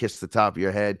over, I kissed the top of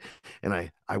your head, and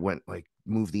I went like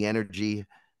move the energy,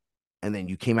 and then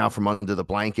you came out from under the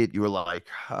blanket. You were like,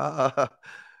 ah.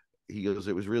 He goes,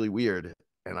 it was really weird.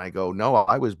 And I go, no,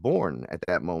 I was born at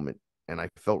that moment. and I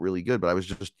felt really good, but I was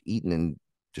just eaten and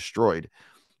destroyed.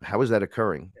 How is that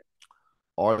occurring?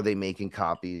 Are they making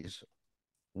copies?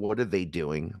 What are they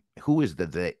doing? Who is the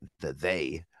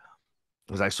they?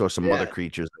 Because I saw some other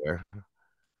creatures there.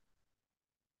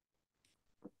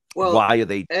 Well, why are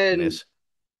they doing and this?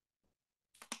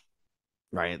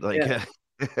 Right? Like,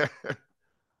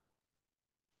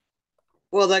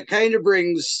 well, that kind of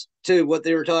brings to what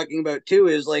they were talking about too,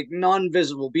 is like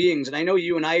non-visible beings. And I know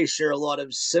you and I share a lot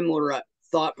of similar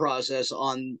thought process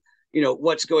on, you know,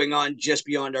 what's going on just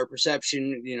beyond our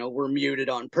perception. You know, we're muted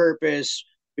on purpose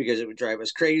because it would drive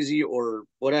us crazy or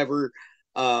whatever.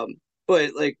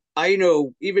 But like, I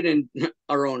know even in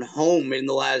our own home in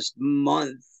the last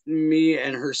month, me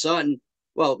and her son,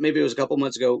 well, maybe it was a couple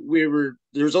months ago,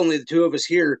 there was only the two of us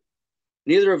here.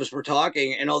 Neither of us were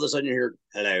talking, and all of a sudden you hear,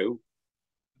 hello.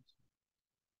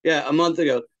 Yeah, a month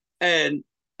ago. And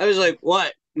I was like,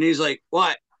 what? And he's like,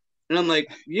 what? And I'm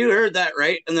like, you heard that,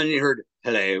 right? And then you heard,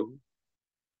 hello.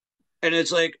 And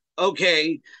it's like,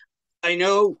 okay, I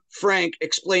know Frank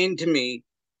explained to me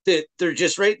that they're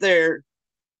just right there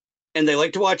and they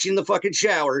like to watch you in the fucking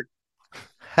shower.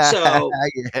 So,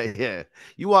 yeah.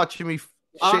 You watching me shave?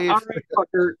 all right,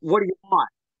 fucker, what do you want?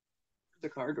 The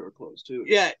car door closed too.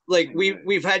 Yeah, like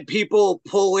we've had people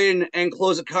pull in and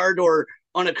close a car door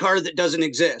on a car that doesn't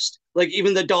exist. Like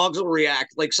even the dogs will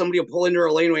react. Like somebody will pull into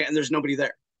our laneway and there's nobody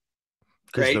there.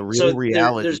 Because right? the real So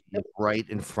reality there's is right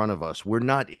in front of us. We're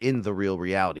not in the real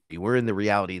reality. We're in the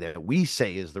reality that we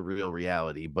say is the real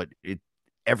reality, but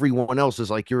everyone else is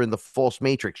like you're in the false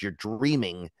matrix. You're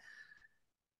dreaming,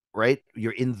 right?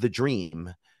 You're in the dream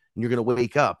and you're going to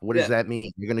wake up. What does that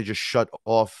mean? You're going to just shut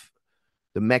off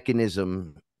the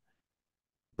mechanism,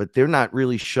 but they're not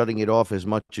really shutting it off as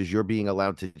much as you're being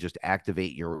allowed to just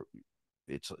activate your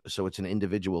it's an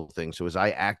individual thing. So as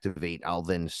I activate, I'll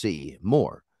then see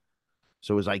more.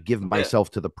 So as I give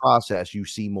myself to the process, you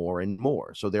see more and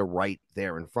more. So they're right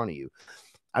there in front of you.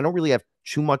 I don't really have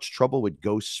too much trouble with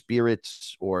ghost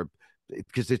spirits or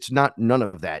because it's not none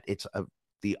of that. It's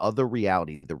the other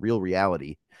reality, the real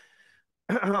reality.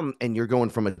 And you're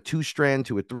going from a 2-strand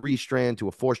to a 3-strand to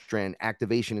a 4-strand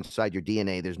activation inside your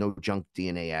DNA. There's no junk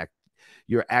DNA act.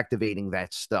 You're activating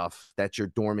that stuff. That's your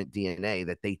dormant DNA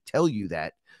that they tell you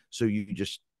that. So you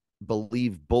just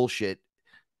believe bullshit.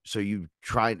 So you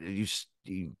try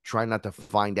not to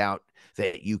find out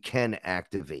that you can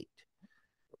activate.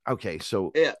 Okay,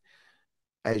 so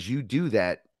as you do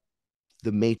that,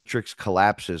 the matrix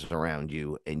collapses around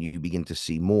you and you begin to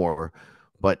see more.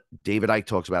 But David Icke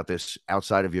talks about this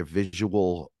outside of your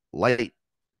visual light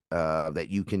that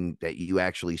you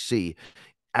actually see.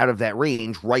 Out of that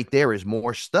range, right there is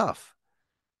more stuff.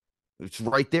 It's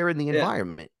right there in the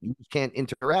environment. You can't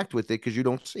interact with it because you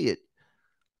don't see it.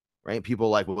 Right? People are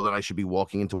like, well, then I should be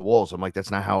walking into walls. I'm like,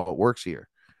 that's not how it works here.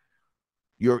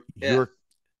 You're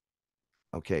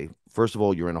okay. First of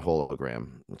all, you're in a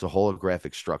hologram. It's a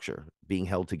holographic structure being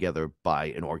held together by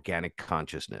an organic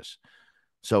consciousness.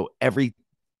 So everything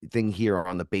here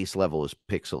on the base level is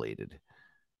pixelated,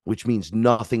 which means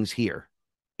nothing's here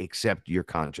except your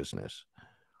consciousness.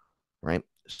 Right?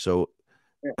 So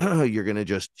you're going to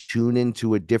just tune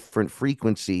into a different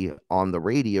frequency on the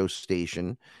radio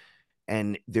station.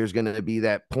 And there's going to be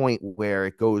that point where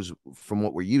it goes from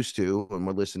what we're used to and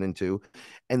we're listening to.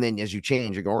 And then as you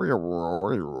change, you go,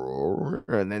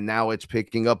 and then now it's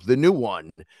picking up the new one.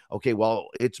 Okay, well,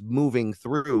 it's moving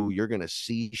through. You're going to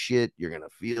see shit. You're going to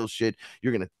feel shit.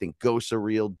 You're going to think ghosts are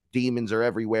real. Demons are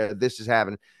everywhere. This is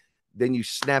happening. Then you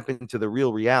snap into the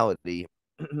real reality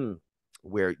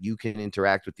where you can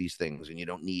interact with these things and you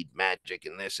don't need magic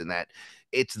and this and that.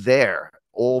 It's there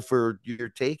all for your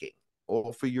taking.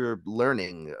 All for your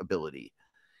learning ability.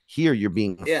 Here, you're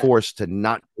being forced to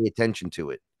not pay attention to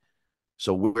it.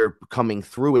 So we're coming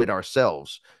through it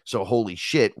ourselves. So holy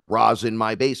shit, Ra's in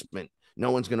my basement.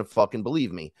 No one's going to fucking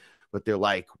believe me. But they're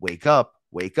like, wake up,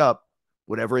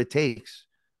 whatever it takes.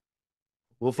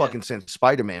 We'll fucking send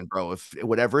Spider-Man, bro. If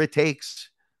whatever it takes.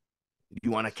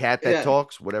 You want a cat that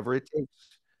talks, whatever it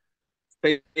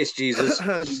takes. Space Jesus.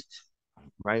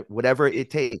 Right? Whatever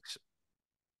it takes.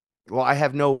 Well, I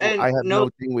have no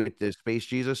thing with the Space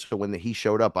Jesus. So when he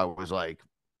showed up, I was like,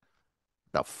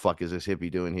 "The fuck is this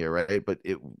hippie doing here?" Right? But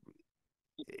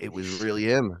it was really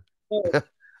him.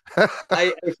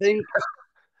 I think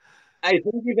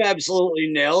you've absolutely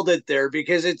nailed it there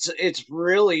because it's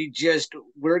really just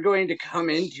we're going to come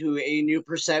into a new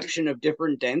perception of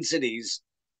different densities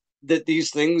that these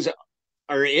things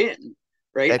are in.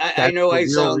 Right? I know I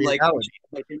sound reality.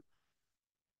 like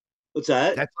what's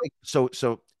that? That's like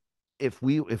so. If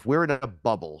we're in a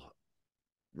bubble,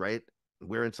 right?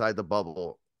 We're inside the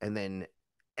bubble, and then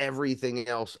everything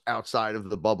else outside of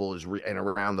the bubble is and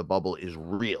around the bubble is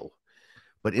real.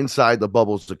 But inside the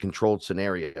bubble is a controlled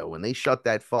scenario. When they shut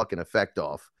that fucking effect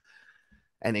off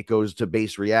and it goes to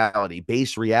base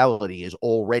reality is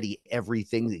already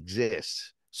everything that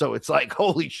exists. So it's like,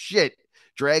 holy shit,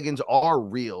 dragons are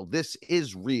real. This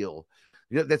is real.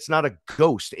 You know, that's not a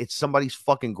ghost. It's somebody's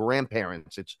fucking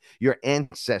grandparents. It's your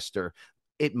ancestor.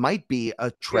 It might be a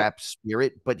trap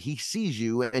spirit, but he sees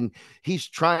you and he's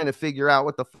trying to figure out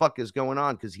what the fuck is going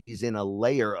on because he's in a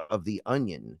layer of the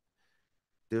onion.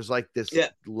 There's like this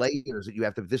layers that you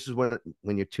have to. This is when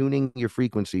you're tuning your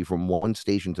frequency from one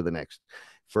station to the next.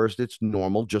 First, it's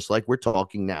normal, just like we're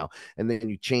talking now, and then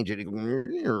you change it.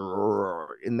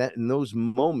 In those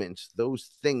moments,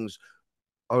 those things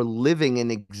are living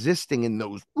and existing in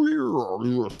those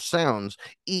sounds.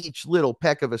 Each little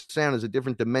peck of a sound is a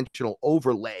different dimensional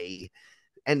overlay,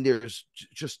 and there's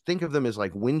just think of them as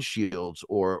like windshields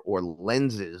or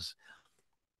lenses,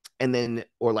 and then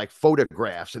or like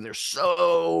photographs, and there's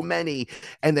so many,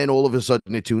 and then all of a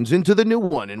sudden it tunes into the new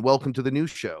one, and welcome to the new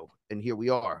show, and here we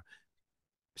are.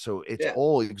 So it's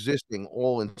all existing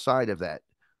all inside of that,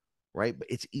 right? But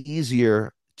it's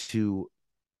easier to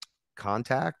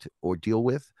contact or deal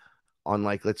with on,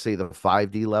 like, let's say the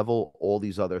 5D level, all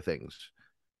these other things.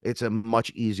 It's a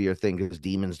much easier thing because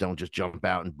demons don't just jump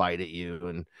out and bite at you,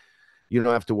 and you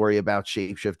don't have to worry about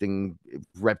shape-shifting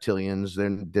reptilians.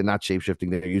 They're not shape-shifting.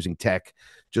 They're using tech,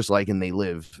 just like in They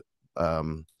Live.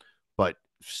 But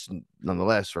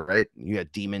nonetheless, right? You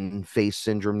got demon face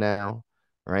syndrome now,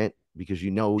 right? Because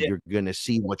you're going to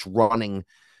see what's running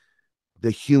the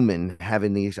human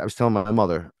having these. I was telling my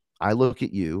mother, I look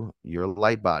at you, you're a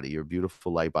light body, you're a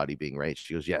beautiful light body being, right?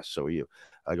 She goes, yes, so are you.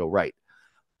 I go, right.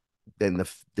 Then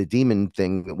the demon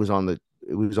thing was on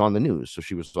the news. So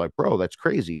she was like, bro, that's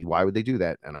crazy. Why would they do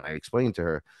that? And I explained to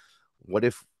her, what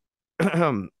if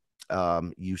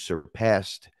you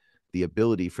surpassed the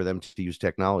ability for them to use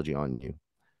technology on you?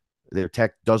 Their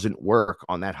tech doesn't work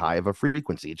on that high of a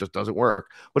frequency. It just doesn't work,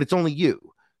 but it's only you.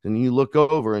 And you look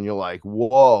over and you're like,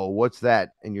 whoa, what's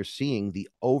that? And you're seeing the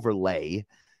overlay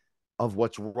of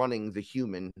what's running the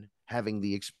human having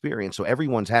the experience. So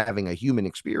everyone's having a human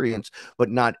experience, but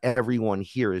not everyone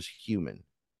here is human.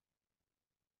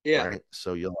 Yeah. Right.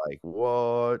 So you're like,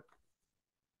 what?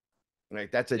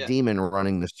 Right. That's a demon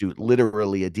running the suit,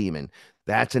 literally a demon.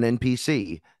 That's an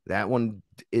NPC. That one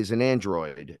is an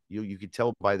android. You could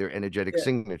tell by their energetic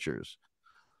signatures.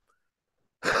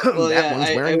 Well, that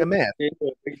one's wearing a mask.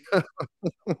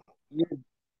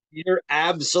 You're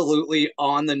absolutely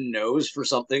on the nose for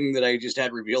something that I just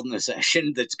had revealed in the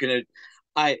session. That's gonna,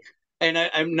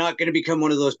 I'm not gonna become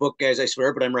one of those book guys, I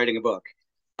swear, but I'm writing a book.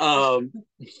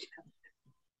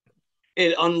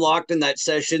 It unlocked in that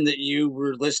session that you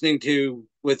were listening to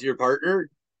with your partner.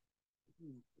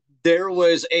 There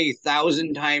was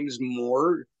 1,000 times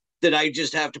more that I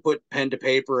just have to put pen to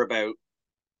paper about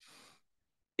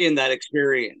in that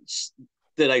experience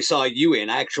that I saw you in,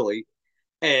 actually.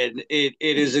 And it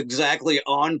is exactly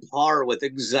on par with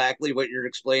exactly what you're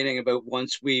explaining about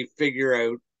once we figure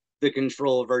out the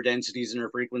control of our densities and our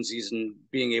frequencies and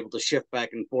being able to shift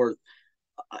back and forth.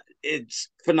 It's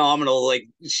phenomenal. Like,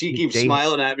 she keeps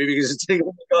smiling at me because it's like,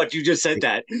 oh my God, you just said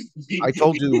that. I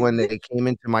told you when they came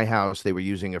into my house, they were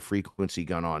using a frequency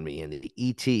gun on me, and the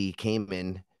ET came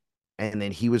in, and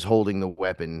then he was holding the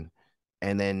weapon,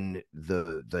 and then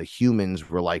the humans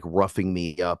were like roughing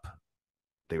me up.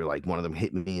 They were like, one of them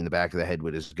hit me in the back of the head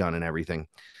with his gun and everything.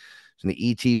 And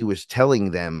the ET was telling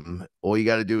them, all you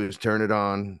got to do is turn it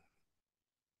on.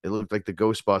 It looked like the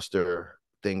Ghostbuster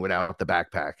thing without the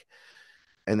backpack.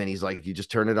 And then he's like, you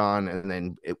just turn it on, and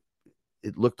then it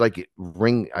looked like it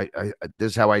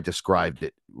this is how I described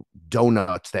it: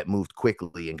 donuts that moved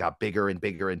quickly and got bigger and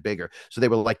bigger and bigger. So they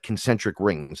were like concentric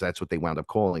rings. That's what they wound up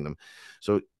calling them.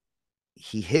 So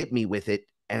he hit me with it,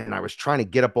 and I was trying to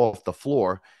get up off the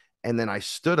floor, and then I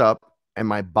stood up, and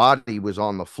my body was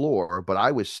on the floor, but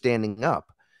I was standing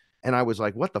up, and I was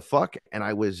like, what the fuck? And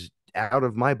I was out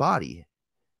of my body.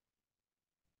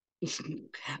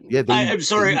 Yeah, I'm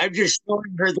sorry. I'm just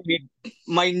showing her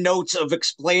my notes of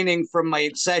explaining from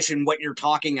my session what you're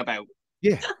talking about.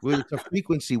 Yeah, well, it's a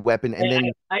frequency weapon, and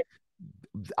then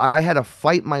I had to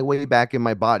fight my way back in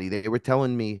my body. They were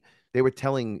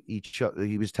telling each other.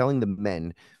 He was telling the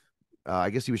men.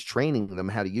 I guess he was training them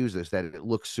how to use this. That it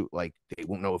looks like they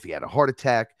won't know if he had a heart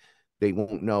attack. They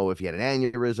won't know if he had an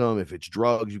aneurysm. If it's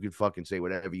drugs, you could fucking say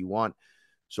whatever you want.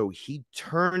 So he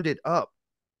turned it up,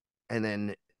 and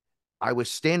then I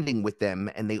was standing with them,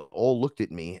 and they all looked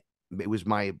at me. It was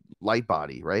my light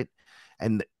body, right?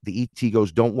 And the ET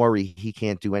goes, don't worry, he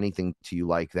can't do anything to you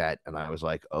like that. And I was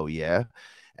like, oh, yeah.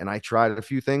 And I tried a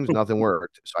few things, nothing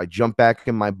worked. So I jumped back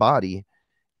in my body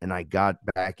and I got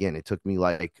back in. It took me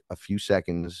like a few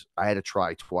seconds. I had to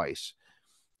try twice.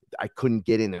 I couldn't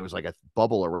get in. There was like a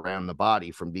bubble around the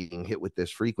body from being hit with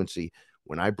this frequency.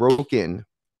 When I broke in,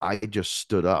 I just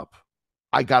stood up.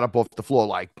 I got up off the floor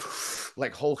like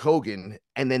Hulk Hogan,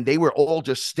 and then they were all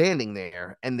just standing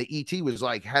there. And the ET was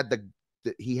like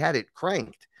he had it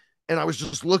cranked, and I was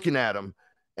just looking at him.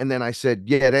 And then I said,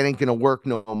 "Yeah, that ain't gonna work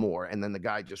no more." And then the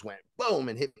guy just went boom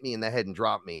and hit me in the head and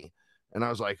dropped me. And I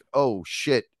was like, "Oh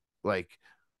shit!" Like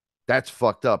that's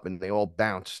fucked up. And they all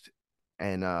bounced,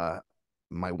 and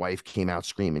my wife came out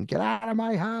screaming, "Get out of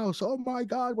my house! Oh my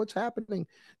God, what's happening?"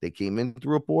 They came in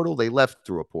through a portal, they left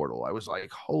through a portal. I was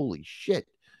like, holy shit,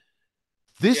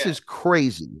 this is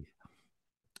crazy.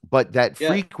 But that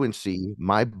frequency,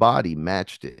 my body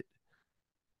matched it.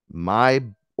 My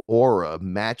aura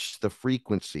matched the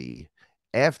frequency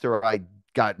after I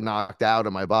got knocked out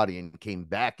of my body and came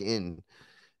back in.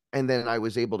 And then I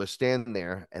was able to stand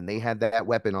there, and they had that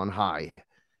weapon on high,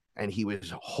 and he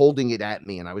was holding it at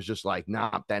me, and I was just like,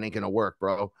 nah, that ain't gonna work,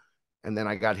 bro. And then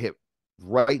I got hit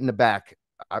right in the back.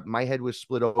 My head was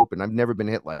split open. I've never been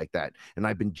hit like that, and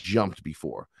I've been jumped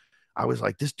before. I was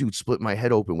like, this dude split my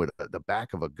head open with the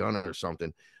back of a gun or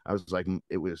something. I was like,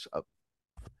 it was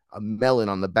a melon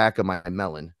on the back of my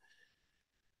melon.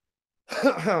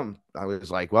 I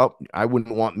was like, well, I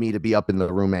wouldn't want me to be up in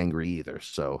the room angry either.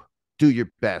 So do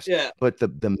your best. Yeah. But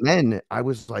the men, I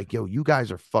was like, yo, you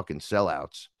guys are fucking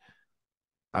sellouts.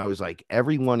 I was like,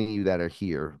 every one of you that are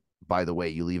here, by the way,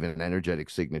 you leave an energetic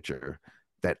signature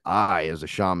that I, as a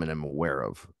shaman, am aware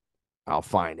of. I'll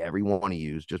find every one of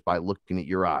you just by looking at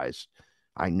your eyes.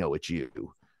 I know it's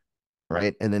you.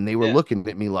 Right. And then they were looking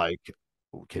at me like,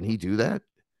 can he do that?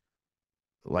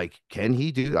 Like, can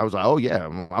he do? I was like, oh, yeah,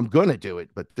 I'm going to do it.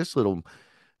 But this little,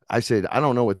 I said, I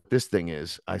don't know what this thing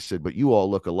is. I said, but you all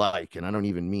look alike. And I don't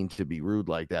even mean to be rude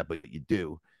like that, but you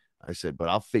do. I said, but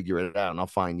I'll figure it out and I'll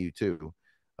find you too.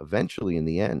 Eventually, in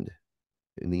the end,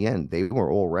 they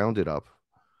were all rounded up.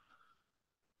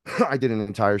 I did an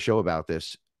entire show about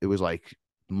this. It was like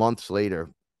months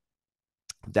later.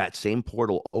 That same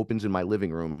portal opens in my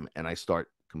living room, and I start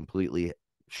completely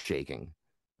shaking.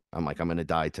 I'm like, I'm going to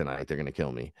die tonight. They're going to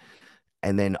kill me.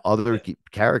 And then other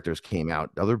characters came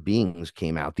out, other beings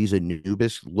came out. These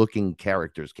Anubis looking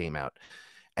characters came out,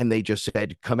 and they just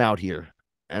said, come out here.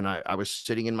 And I was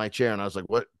sitting in my chair, and I was like,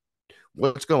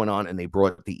 what's going on? And they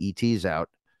brought the ETs out,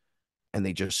 and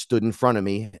they just stood in front of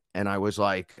me. And I was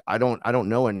like, I don't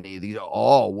know any of these.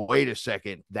 Oh, wait a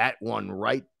second. That one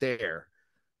right there.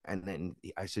 And then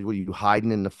I said, what are you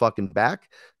hiding in the fucking back?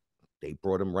 They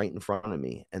brought him right in front of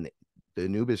me. And the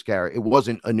Anubis character, it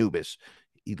wasn't Anubis.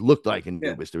 He looked like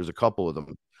Anubis. There was a couple of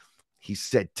them. He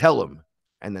said, tell him.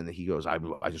 And then he goes, I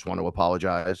just want to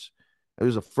apologize. It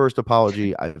was the first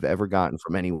apology I've ever gotten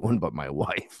from anyone but my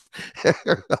wife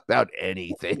about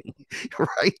anything.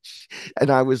 Right. And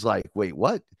I was like, wait,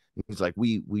 what? He's like,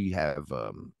 we have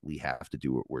to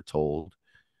do what we're told.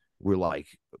 We're like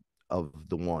of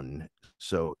the one.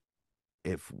 So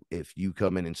if you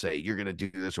come in and say you're gonna do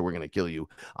this or we're gonna kill you,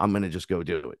 I'm gonna just go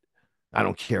do it. I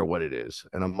don't care what it is.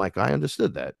 And I'm like, I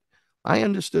understood that. I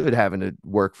understood having to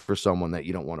work for someone that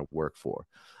you don't want to work for.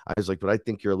 I was like, but I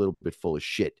think you're a little bit full of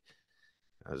shit.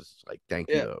 I was like, thank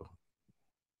you though.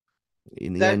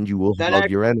 In the end, you will love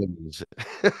your enemies.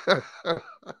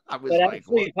 I was that like,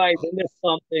 actually ties into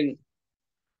something.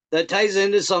 That ties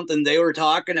into something they were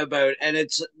talking about, and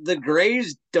it's the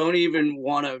Greys don't even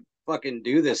want to fucking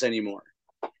do this anymore,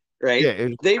 right? Yeah,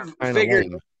 they've figured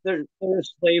they're a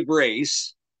slave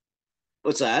race.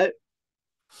 What's that?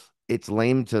 It's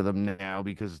lame to them now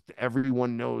because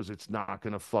everyone knows it's not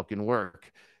gonna fucking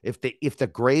work. If the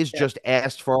Greys just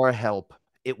asked for our help,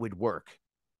 it would work.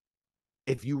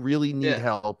 If you really need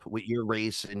help with your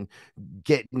race and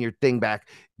getting your thing back,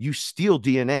 you steal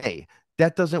DNA.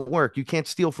 That doesn't work. You can't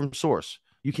steal from source.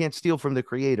 You can't steal from the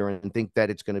creator and think that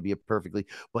it's going to be a perfectly.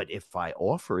 But if I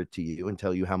offer it to you and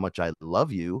tell you how much I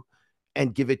love you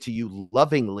and give it to you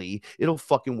lovingly, it'll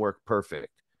fucking work perfect.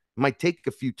 It might take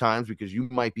a few times because you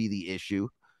might be the issue,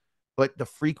 but the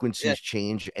frequencies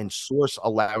change and source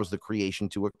allows the creation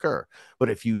to occur. But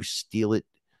if you steal it,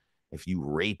 if you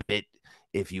rape it,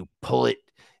 if you pull it,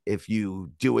 if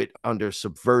you do it under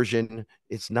subversion,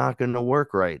 it's not going to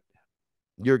work right.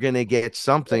 You're going to get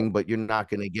something, but you're not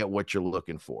going to get what you're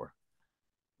looking for.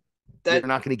 You're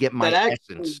not going to get my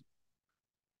essence.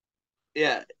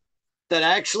 Yeah. that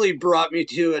actually brought me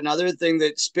to another thing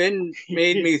that Spin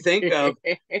made me think of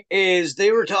is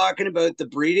they were talking about the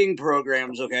breeding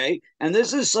programs, okay? And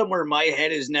this is somewhere my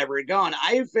head has never gone.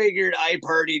 I figured I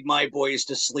partied my boys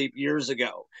to sleep years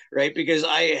ago, right? Because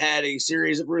I had a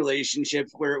series of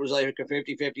relationships where it was like a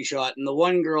 50-50 shot. And the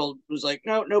one girl was like,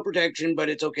 no, no protection, but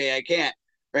it's okay, I can't,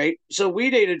 right? So we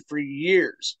dated for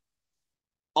years.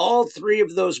 All three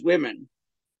of those women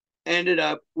ended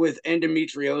up with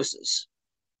endometriosis.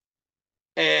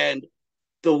 And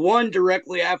the one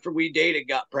directly after we dated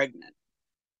got pregnant.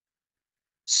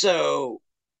 So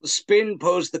Spin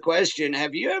posed the question,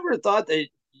 have you ever thought that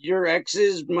your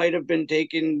exes might have been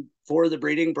taken for the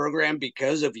breeding program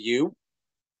because of you?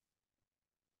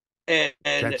 And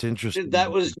That's interesting. that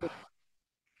was,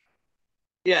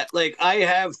 yeah, like I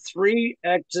have three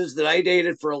exes that I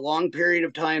dated for a long period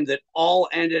of time that all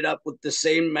ended up with the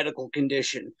same medical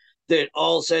condition, that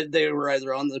all said they were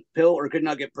either on the pill or could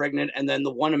not get pregnant. And then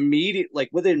the one immediate, like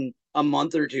within a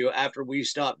month or two after we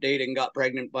stopped dating, got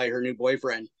pregnant by her new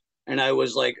boyfriend. And I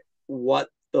was like, what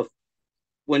the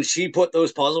when she put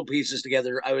those puzzle pieces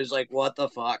together, I was like, what the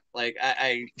fuck? Like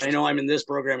I know I'm in this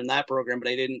program and that program, but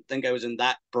I didn't think I was in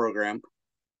that program.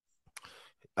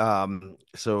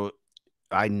 So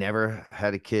I never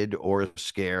had a kid or a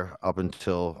scare up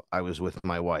until I was with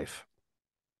my wife.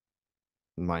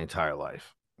 My entire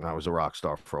life. I was a rock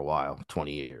star for a while,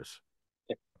 20 years.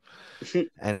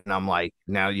 And I'm like,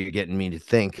 now you're getting me to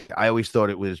think. I always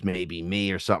thought it was maybe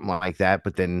me or something like that.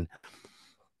 But then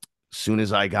as soon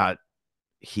as I got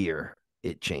here,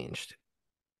 it changed.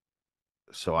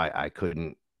 So I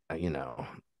couldn't,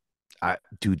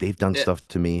 dude, they've done stuff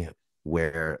to me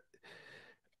where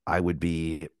I would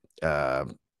be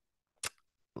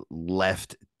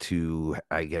left to,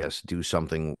 I guess, do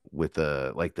something with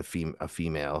a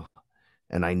female,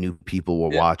 and I knew people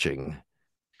were watching.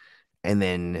 And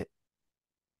then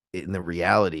in the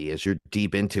reality, as you're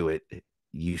deep into it,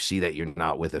 you see that you're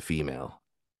not with a female.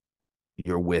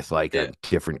 You're with like a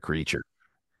different creature.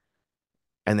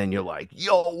 And then you're like,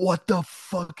 yo, what the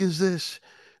fuck is this?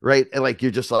 Right. And like,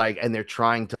 you're just like, and they're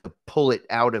trying to pull it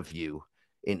out of you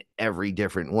in every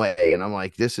different way. And I'm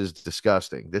like, this is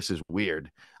disgusting. This is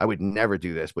weird. I would never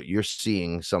do this. But you're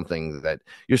seeing something that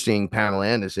you're seeing Pamela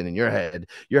Anderson in your head.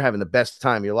 You're having the best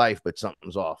time of your life, but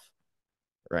something's off.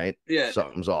 Right. Yeah.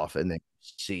 Something's off. And then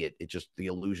see it. It just, the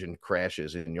illusion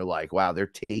crashes. And you're like, wow,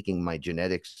 they're taking my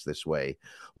genetics this way,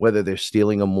 whether they're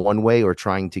stealing them one way or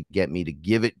trying to get me to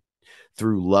give it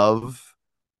through love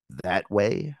that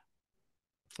way,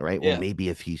 right? Well, maybe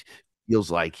if he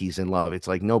feels like he's in love, it's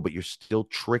like, no, but you're still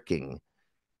tricking,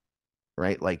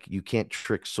 right? Like you can't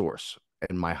trick source,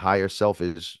 and my higher self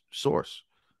is source.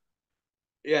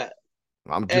 Yeah,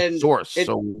 I'm just source,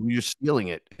 so you're stealing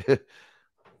it.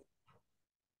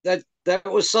 that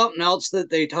was something else that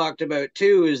they talked about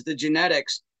too, is the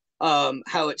genetics.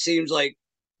 How it seems like,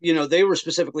 they were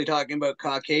specifically talking about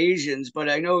Caucasians, but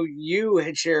I know you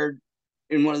had shared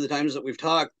in one of the times that we've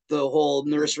talked the whole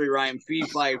nursery rhyme fee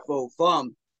fi fo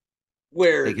fum,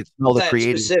 where they could smell the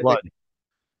creator's blood.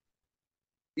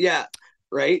 Yeah,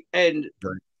 right. And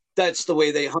that's the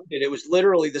way they hunted. It was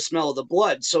literally the smell of the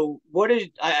blood. So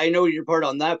I know your part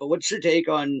on that, but what's your take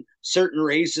on certain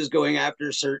races going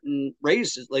after certain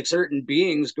races, like certain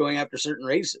beings going after certain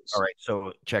races? All right,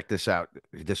 so check this out.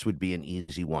 This would be an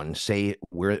easy one. Say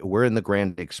we're in the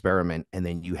grand experiment, and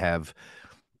then you have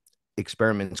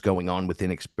experiments going on within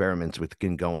experiments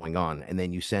within going on, and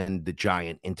then you send the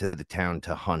giant into the town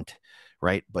to hunt,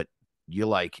 right? But you're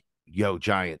like, yo,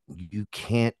 giant, you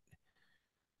can't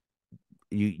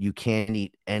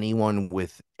eat anyone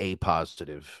with A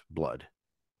positive blood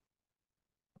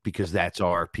because that's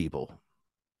our people.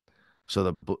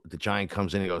 So the giant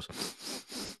comes in and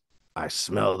goes, I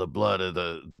smell the blood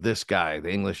of this guy,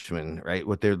 the Englishman, right?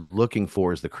 What they're looking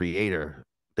for is the creator.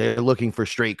 They're looking for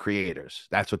straight creators.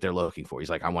 That's what they're looking for. He's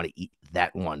like, I want to eat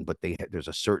that one, but there's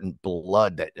a certain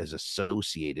blood that is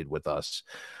associated with us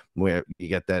where you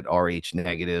get that RH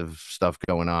negative stuff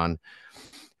going on,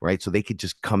 right? So they could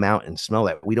just come out and smell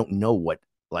that. We don't know what,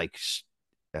 like,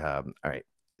 all right.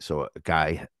 So a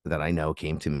guy that I know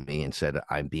came to me and said,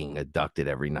 I'm being abducted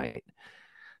every night.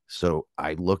 So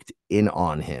I looked in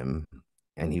on him,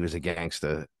 and he was a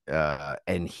gangster,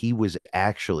 and he was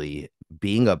actually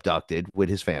being abducted with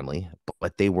his family,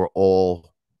 but they were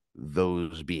all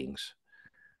those beings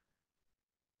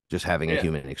just having a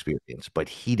human experience. But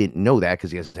he didn't know that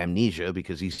because he has amnesia,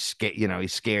 because he's scared.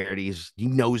 He's scared. He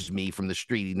knows me from the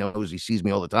street. He sees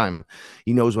me all the time.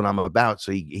 He knows what I'm about.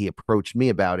 So he approached me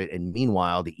about it. And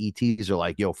meanwhile, the ETs are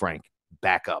like, yo, Frank,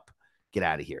 back up, get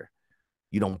out of here.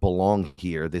 You don't belong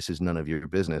here. This is none of your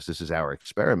business. This is our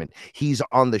experiment. He's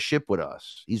on the ship with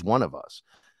us. He's one of us.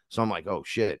 So I'm like, oh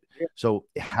shit. So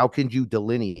how can you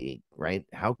delineate, right?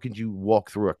 How could you walk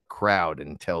through a crowd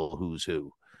and tell who's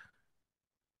who?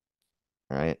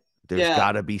 Right? There's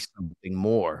got to be something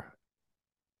more.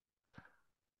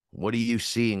 What are you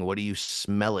seeing? What are you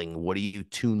smelling? What are you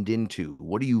tuned into?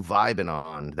 What are you vibing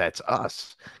on? That's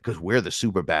us, because we're the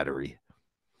super battery.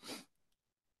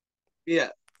 Yeah.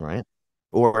 Right.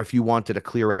 Or if you wanted to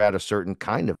clear out a certain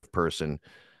kind of person,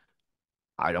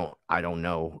 I don't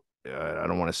know. I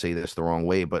don't want to say this the wrong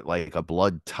way, but like a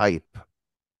blood type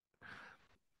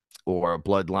or a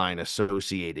bloodline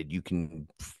associated, you can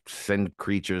send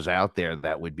creatures out there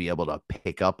that would be able to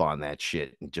pick up on that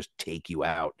shit and just take you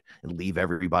out and leave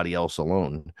everybody else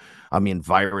alone. I mean,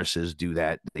 viruses do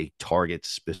that. They target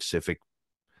specific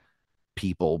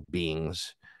people,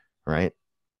 beings, right?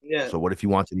 Yeah. So what if you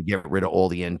wanted to get rid of all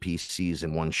the NPCs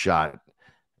in one shot?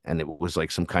 And it was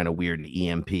like some kind of weird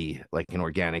EMP, like an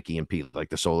organic EMP, like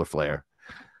the solar flare.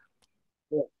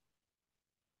 Yeah.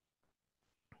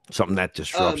 Something that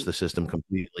disrupts the system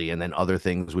completely. And then other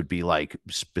things would be like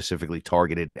specifically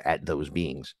targeted at those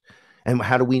beings. And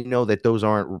how do we know that those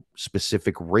aren't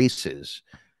specific races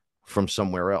from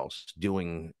somewhere else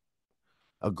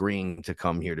agreeing to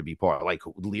come here to be part, like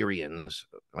Lyrians?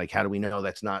 Like, how do we know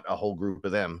that's not a whole group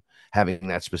of them having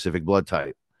that specific blood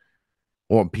type?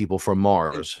 Or people from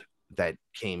Mars that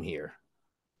came here?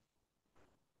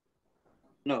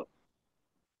 No.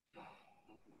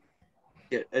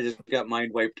 Yeah, I just got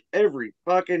mind wiped every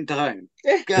fucking time.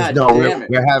 God damn it.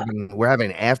 We're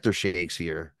having aftershakes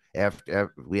here.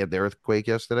 After we had the earthquake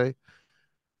yesterday.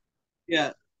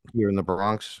 Yeah. Here in the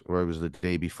Bronx, or it was the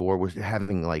day before, we're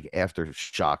having like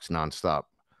aftershocks nonstop.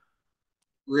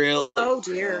 Really? Oh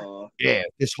dear. Yeah,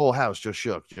 this whole house just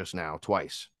shook just now,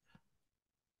 twice.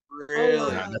 Really? Oh,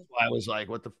 Yeah, that's why I was like,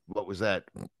 what was that?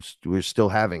 We're still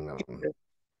having them.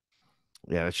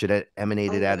 Yeah, it should have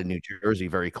emanated out of New Jersey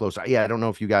very close. Yeah, I don't know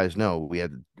if you guys know, we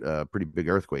had a pretty big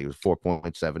earthquake. It was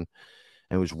 4.7, and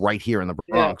it was right here in the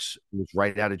Bronx. It was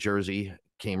right out of Jersey,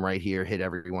 came right here, hit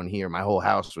everyone here. My whole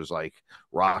house was like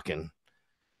rocking.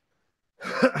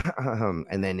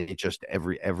 And then it just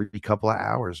every couple of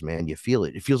hours, man, you feel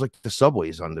it. It feels like the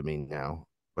subway's under me now,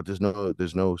 but there's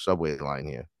no subway line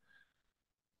here.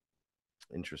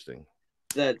 Interesting.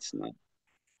 That's not.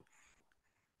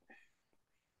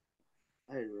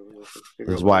 I really have to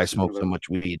figure This is out what I why I was thinking smoke so about. much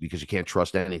weed, because you can't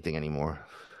trust anything anymore.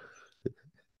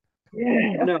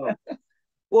 Yeah. No.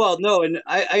 Well, no, and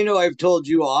I know I've told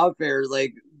you off air,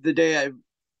 like the day I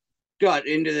got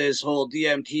into this whole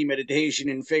DMT meditation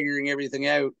and figuring everything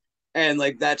out. And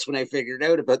like that's when I figured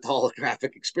out about the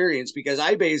holographic experience, because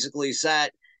I basically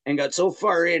sat and got so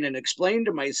far in and explained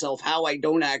to myself how I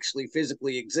don't actually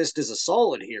physically exist as a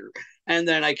solid here. And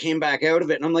then I came back out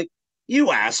of it and I'm like,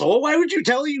 you asshole, why would you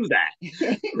tell you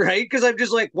that? Right? Because I'm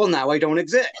just like, well, now I don't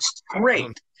exist.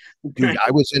 Great. Dude,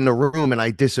 I was in the room and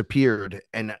I disappeared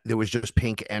and there was just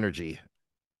pink energy.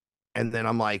 And then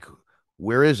I'm like,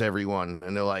 where is everyone?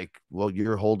 And they're like, well,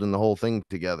 you're holding the whole thing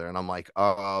together. And I'm like,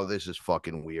 oh, this is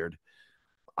fucking weird.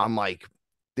 I'm like,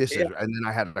 this is, and then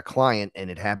I had a client and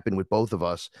it happened with both of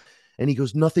us. And he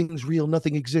goes, nothing's real,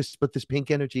 nothing exists but this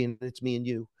pink energy, and it's me and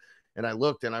you. And I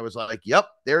looked and I was like, yep,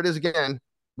 there it is again.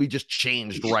 We just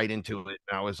changed right into it.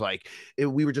 And I was like,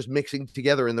 we were just mixing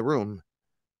together in the room.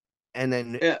 And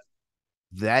then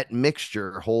that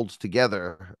mixture holds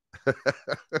together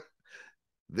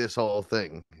this whole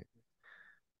thing.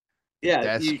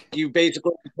 Yeah, you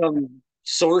basically become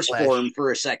source form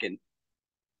for a second.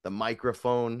 The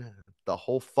microphone, the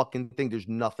whole fucking thing, there's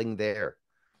nothing there.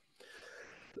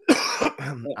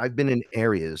 I've been in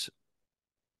areas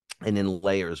and in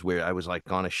layers where I was like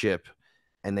on a ship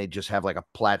and they just have like a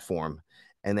platform,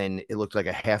 and then it looked like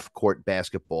a half court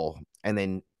basketball, and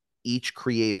then each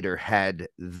creator had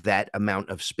that amount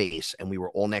of space and we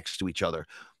were all next to each other,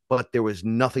 but there was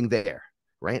nothing there,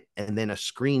 right? And then a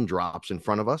screen drops in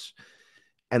front of us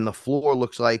and the floor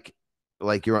looks like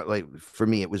you're like, for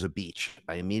me it was a beach.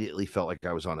 I immediately felt like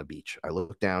I was on a beach. I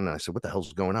looked down and I said, what the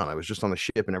hell's going on? I was just on the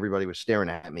ship and everybody was staring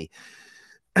at me.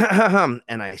 And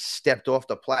I stepped off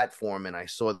the platform and I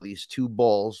saw these two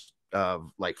balls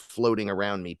like floating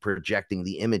around me, projecting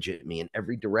the image at me in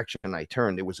every direction I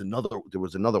turned. There was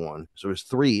another one. So it was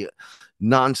three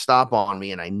nonstop on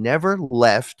me, and I never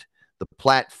left the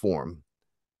platform.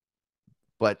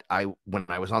 But when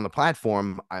I was on the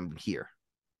platform, I'm here.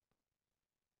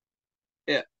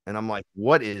 Yeah. And I'm like,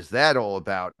 what is that all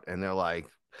about? And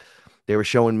they were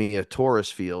showing me a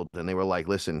Taurus field, and they were like,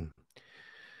 listen,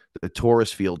 the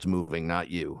Taurus field's moving, not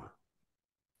you.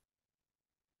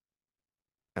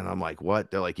 And I'm like,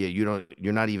 what? They're like, yeah,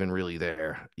 you're not even really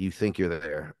there. You think you're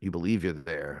there. You believe you're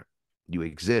there. You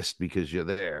exist because you're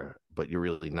there, but you're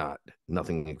really not.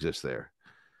 Nothing exists there.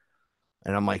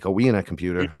 And I'm like, are we in a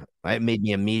computer? It made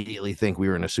me immediately think we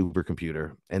were in a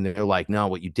supercomputer. And they're like, no,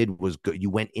 what you did was good. You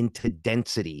went into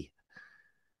density.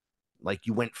 Like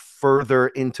you went further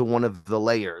into one of the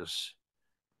layers.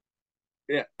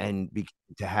 Yeah. And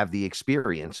to have the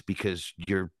experience because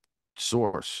you're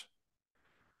source.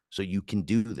 So you can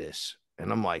do this.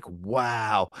 And I'm like,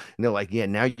 wow. And they're like, yeah,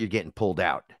 now you're getting pulled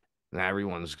out. Now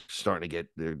everyone's starting to get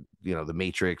their, the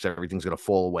matrix, everything's going to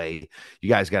fall away. You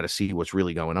guys got to see what's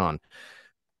really going on.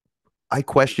 I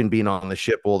question being on the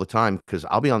ship all the time because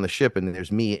I'll be on the ship and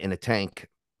there's me in a tank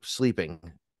sleeping.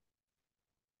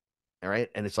 All right.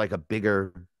 And it's like a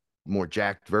bigger, more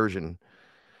jacked version.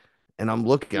 And I'm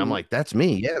looking, I'm like, that's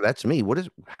me. Yeah, that's me.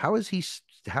 How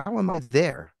am I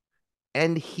there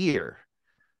and here?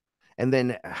 And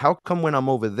then how come when I'm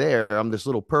over there, I'm this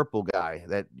little purple guy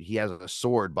that he has a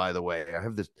sword, by the way.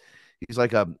 He's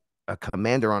like a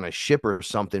commander on a ship or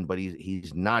something, but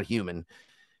he's not human.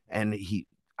 And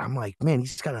I'm like, man,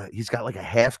 he's got like a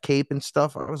half cape and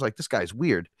stuff. I was like, this guy's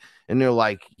weird. And they're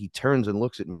like, he turns and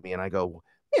looks at me and I go,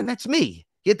 man, that's me.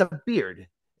 He had the beard.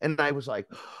 And I was like,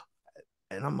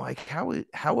 and I'm like,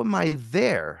 how am I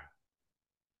there?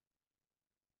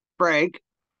 Frank,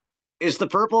 is the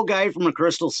purple guy from a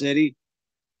Crystal City?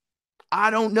 I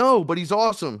don't know, but he's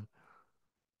awesome.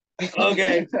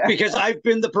 Okay, because I've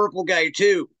been the purple guy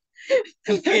too.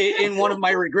 In one of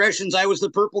my regressions, I was the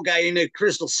purple guy in a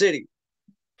Crystal City.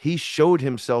 He showed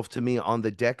himself to me on the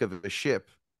deck of a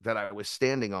ship that I was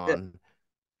standing on.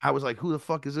 I was like, who the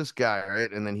fuck is this guy?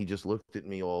 Right. And then he just looked at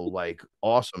me all like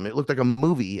awesome. It looked like a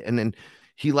movie. And then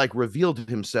he like revealed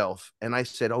himself. And I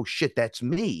said, oh shit, that's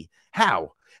me.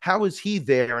 How? How is he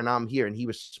there and I'm here? And he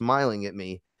was smiling at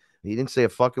me. He didn't say a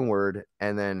fucking word.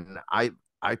 And then I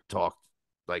talked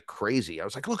like crazy. I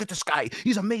was like, look at this guy.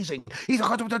 He's amazing.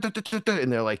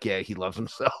 And they're like, yeah, he loves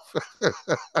himself.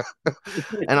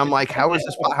 And I'm like, how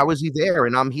is he there?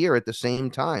 And I'm here at the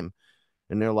same time.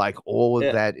 And they're like, all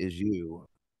of that is you.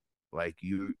 Like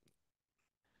you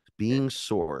being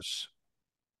source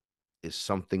is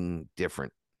something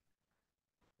different,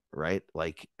 right?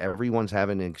 Like everyone's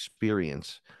having an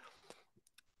experience.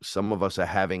 Some of us are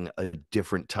having a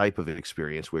different type of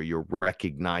experience where you're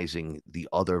recognizing the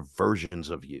other versions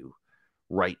of you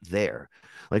right there.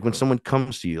 Like when someone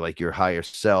comes to you, like your higher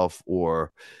self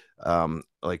or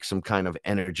like some kind of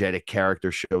energetic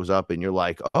character shows up and you're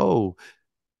like, oh,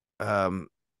 um,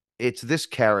 it's this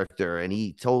character and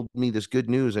he told me this good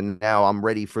news and now I'm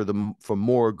ready for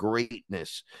more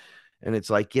greatness. And it's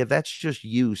like, yeah, that's just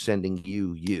you sending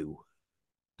you.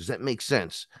 Does that make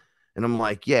sense? And I'm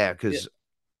like, yeah, because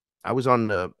I was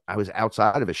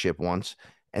outside of a ship once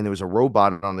and there was a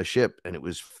robot on the ship and it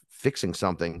was fixing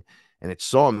something and it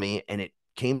saw me and it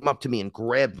came up to me and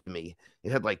grabbed me.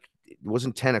 It had like, it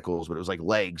wasn't tentacles, but it was like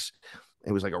legs.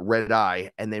 It was like a red eye.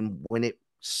 And then when it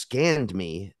scanned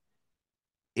me,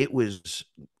 it was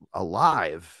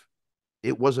alive.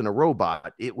 It wasn't a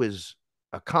robot. It was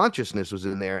a consciousness was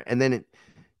in there. And then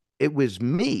it was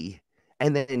me.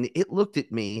 And then it looked at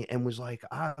me and was like,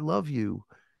 I love you.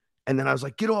 And then I was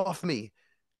like, get off me.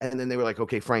 And then they were like,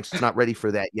 okay, Frank's not ready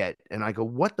for that yet. And I go,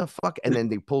 what the fuck? And then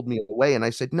they pulled me away and I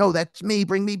said, no, that's me.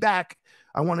 Bring me back.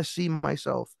 I want to see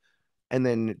myself. And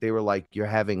then they were like, you're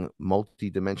having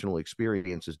multi-dimensional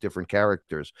experiences, different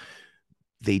characters.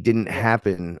 They didn't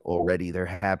happen already. They're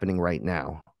happening right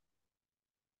now.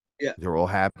 Yeah. They're all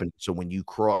happening. So when you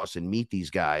cross and meet these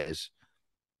guys,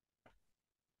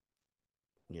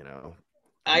 I'm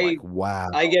like, wow.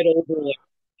 I get overlay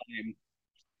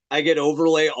I get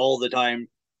overlay all the time.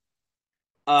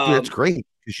 That's great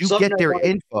because you get their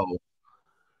info.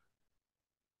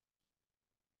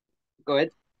 Go ahead.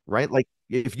 Right? Like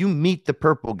if you meet the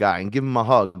purple guy and give him a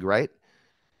hug, right?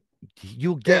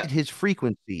 You'll get his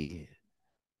frequency.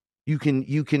 You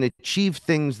can achieve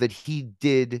things that he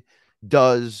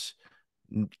does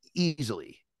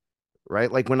easily,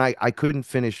 right? Like when I couldn't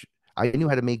finish, I knew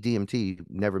how to make DMT,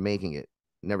 never making it,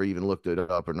 never even looked it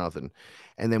up or nothing.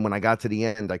 And then when I got to the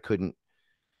end, I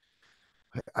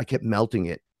kept melting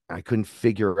it. I couldn't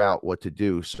figure out what to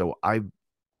do. So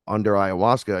under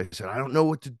ayahuasca, I said, I don't know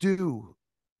what to do.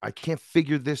 I can't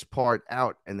figure this part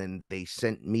out. And then they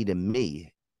sent me to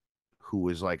me, who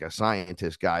was like a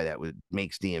scientist guy that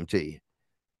makes DMT.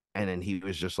 And then he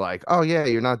was just like, oh yeah,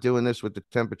 you're not doing this with the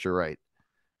temperature right.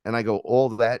 And I go, all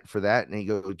that for that. And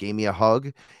he gave me a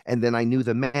hug. And then I knew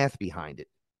the math behind it.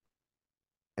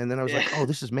 And then I was like, oh,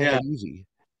 this is mad easy.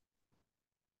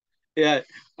 Yeah.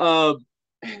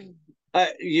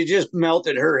 You just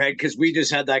melted her head because we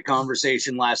just had that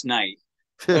conversation last night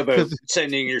about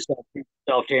sending yourself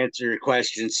to answer your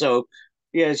questions. So,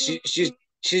 yeah, she's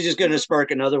just going to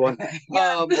spark another one.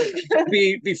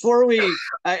 Before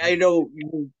I know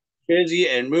you're busy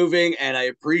and moving, and I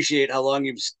appreciate how long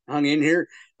you've hung in here.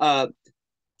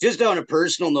 Just on a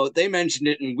personal note, they mentioned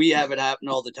it, and we have it happen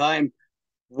all the time.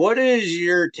 What is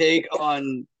your take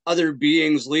on other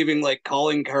beings leaving like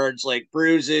calling cards, like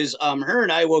bruises? Her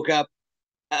and I woke up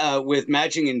with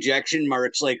matching injection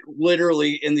marks, like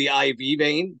literally in the IV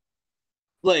vein.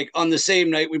 Like on the same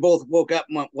night, we both woke up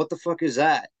and went, "What the fuck is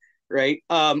that?" Right?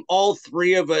 All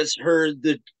three of us heard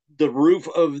the roof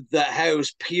of the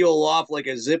house peel off like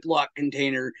a Ziploc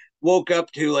container. Woke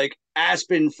up to like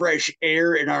aspen fresh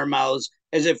air in our mouths,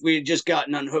 as if we had just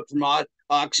gotten unhooked from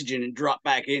oxygen and dropped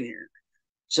back in here.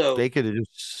 So they could have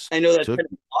just. I know that's a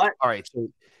lot. All right, so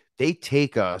they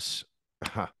take us.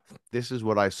 This is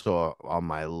what I saw on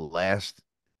my last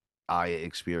eye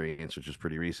experience, which was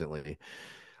pretty recently.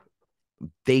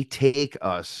 They take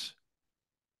us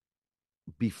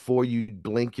before you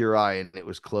blink your eye and it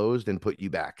was closed and put you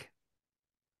back.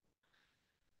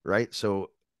 Right?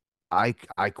 So I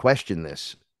questioned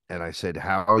this and I said,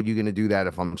 how are you going to do that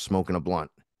if I'm smoking a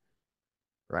blunt?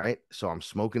 Right? So I'm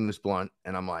smoking this blunt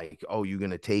and I'm like, oh, you're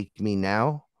going to take me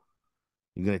now?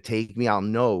 You're going to take me? I'll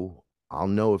know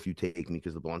if you take me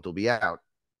because the blunt will be out.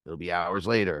 It'll be hours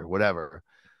later, whatever.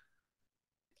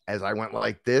 As I went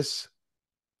like this,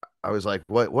 I was like,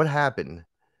 what happened?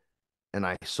 And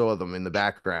I saw them in the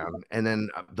background, and then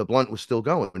the blunt was still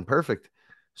going perfect.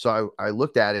 So I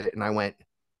looked at it and I went,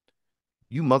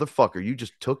 you motherfucker, you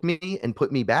just took me and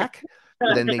put me back.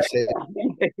 And then they said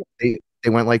they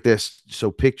went like this.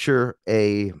 So picture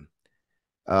the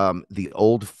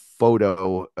old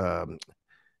photo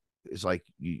is like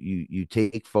you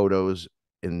take photos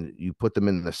and you put them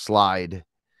in the slide,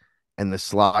 and the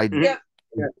slide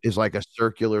is like a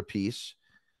circular piece.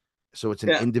 So it's an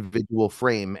individual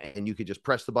frame, and you could just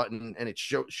press the button and it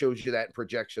shows you that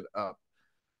projection up.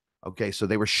 Okay, so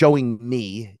they were showing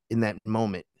me in that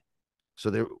moment.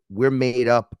 So we're made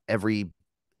up every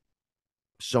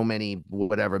so many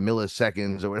whatever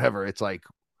milliseconds or whatever. It's like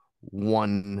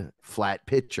one flat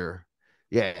picture.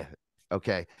 Yeah.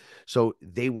 Okay. So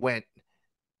they went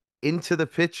into the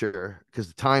picture because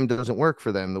the time doesn't work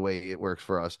for them the way it works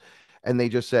for us. And they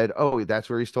just said, oh, that's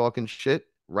where he's talking shit,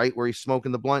 right where he's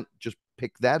smoking the blunt. Just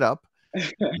pick that up.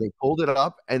 They pulled it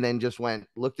up and then just went,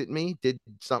 looked at me, did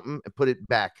something, and put it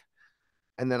back.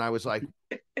 And then I was like,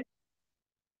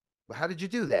 well, how did you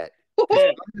do that?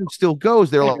 It still goes.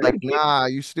 They're like, nah,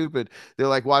 you stupid. They're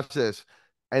like, watch this.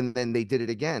 And then they did it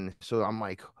again. So I'm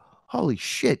like, holy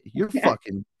shit, you're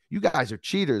fucking, you guys are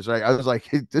cheaters, right? I was like,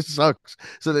 this sucks.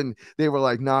 So then they were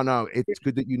like, no, it's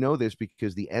good that you know this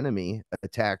because the enemy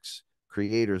attacks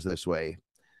creators this way.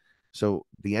 So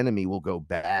the enemy will go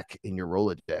back in your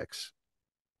Rolodex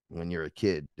when you're a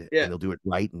kid, and they'll do it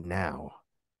right now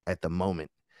at the moment.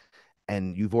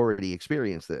 And you've already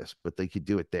experienced this, but they could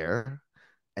do it there.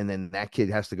 And then that kid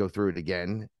has to go through it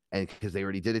again. And because they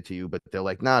already did it to you, but they're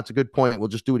like, nah, it's a good point. We'll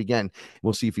just do it again.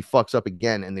 We'll see if he fucks up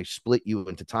again. And they split you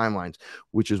into timelines,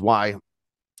 which is why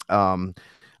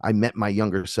I met my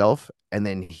younger self. And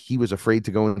then he was afraid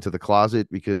to go into the closet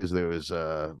because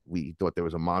we thought there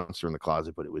was a monster in the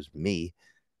closet, but it was me.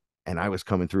 And I was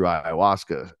coming through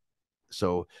ayahuasca.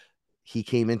 So he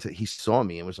saw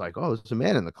me and was like, oh, there's a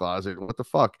man in the closet. What the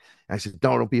fuck? And I said,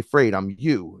 don't be afraid. I'm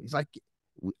you. He's like,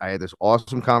 I had this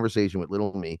awesome conversation with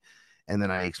little me. And then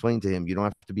I explained to him, you don't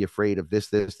have to be afraid of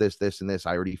this, and this.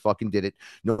 I already fucking did it.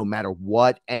 No matter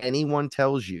what anyone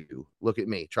tells you, look at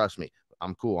me. Trust me.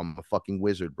 I'm cool. I'm a fucking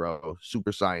wizard, bro.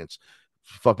 Super science,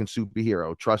 fucking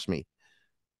superhero. Trust me.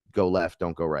 Go left.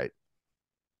 Don't go right.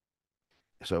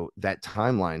 So that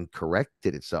timeline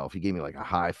corrected itself. He gave me like a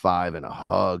high five and a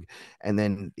hug. And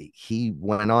then he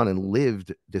went on and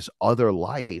lived this other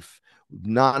life,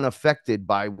 non-affected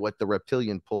by what the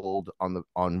reptilian pulled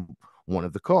on one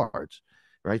of the cards.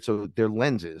 Right. So they're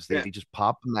lenses. They just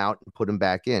pop them out and put them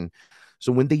back in.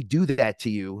 So when they do that to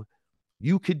you,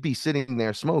 you could be sitting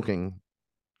there smoking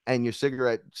and your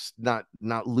cigarette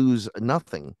not lose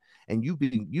nothing. And you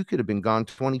could have been gone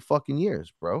 20 fucking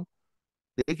years, bro.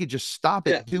 They could just stop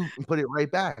it, and put it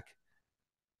right back.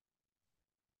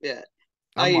 Yeah.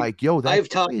 I'm like, yo, that's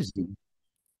crazy.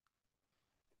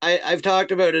 I've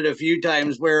talked about it a few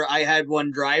times where I had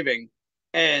one driving,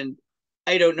 and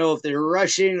I don't know if they're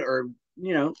rushing or,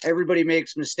 everybody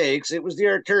makes mistakes. It was the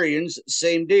Arcturians,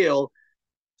 same deal.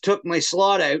 Took my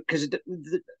slot out because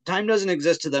the time doesn't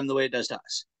exist to them the way it does to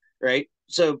us, right?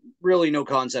 So really no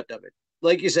concept of it.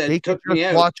 like you said, They could took me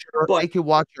just out. they could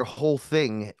watch your whole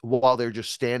thing while they're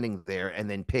just standing there and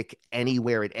then pick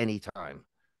anywhere at any time.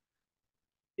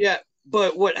 Yeah,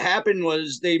 but what happened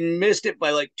was they missed it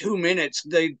by like 2 minutes.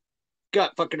 They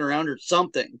got fucking around or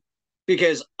something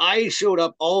because I showed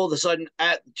up all of a sudden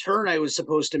at the turn I was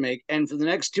supposed to make. And for the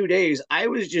next 2 days, I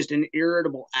was just an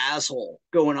irritable asshole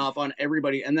going off on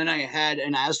everybody. And then I had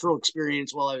an astral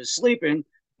experience while I was sleeping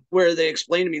where they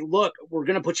explained to me, look, we're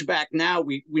going to put you back now.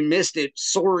 We missed it.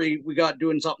 Sorry, we got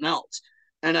doing something else.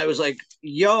 And I was like,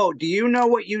 yo, do you know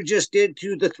what you just did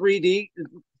to the 3D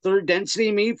third density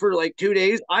me for like 2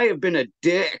 days? I have been a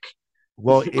dick.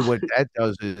 Well, what that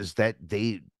does is that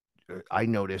I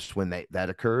notice when that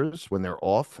occurs, when they're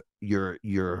off,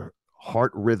 your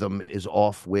heart rhythm is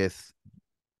off with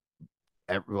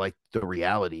like the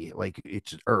reality, like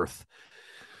it's Earth.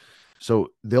 So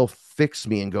they'll fix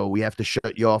me and go, we have to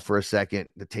shut you off for a second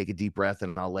to take a deep breath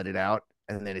and I'll let it out.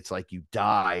 And then it's like you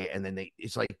die. And then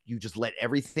it's like you just let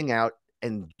everything out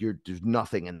and there's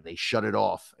nothing and they shut it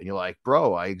off. And you're like,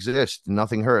 bro, I exist.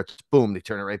 Nothing hurts. Boom. They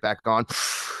turn it right back on.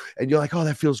 And you're like, oh,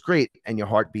 that feels great. And your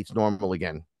heart beats normal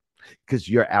again because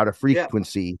you're out of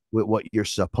frequency with what you're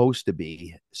supposed to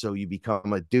be. So you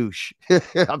become a douche.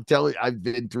 I'm telling you, I've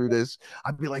been through this.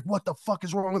 I'd be like, what the fuck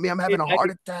is wrong with me? I'm having a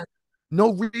heart attack.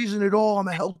 No reason at all. I'm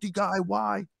a healthy guy.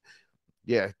 Why?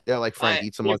 Yeah, they're like, Frank,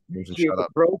 eat some mushrooms and shut up.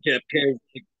 Pro tip, because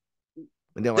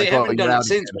and they're they like, haven't oh, done you're it out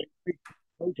since.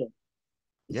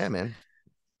 Yeah, man.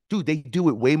 Dude, they do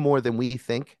it way more than we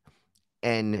think.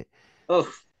 And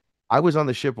I was on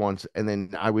the ship once, and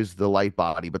then I was the light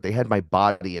body, but they had my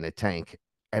body in a tank,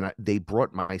 and they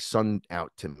brought my son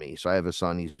out to me. So I have a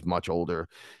son; he's much older,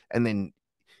 and then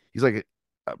he's like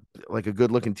a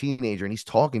good looking teenager, and he's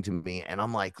talking to me, and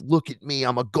I'm like, look at me,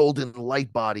 I'm a golden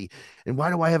light body, and why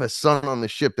do I have a son on the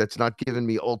ship that's not giving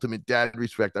me ultimate dad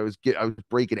respect? I was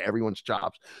breaking everyone's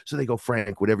chops. So they go,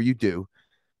 Frank, whatever you do,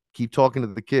 keep talking to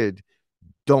the kid,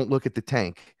 don't look at the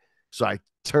tank. So I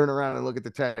turn around and look at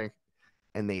the tank,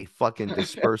 and they fucking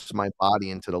disperse my body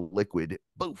into the liquid.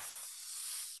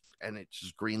 Boof. And it's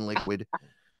just green liquid.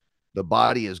 The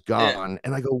body is gone.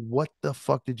 And I go, what the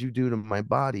fuck did you do to my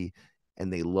body?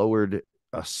 And they lowered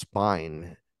a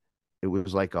spine. It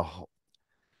was like it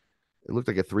looked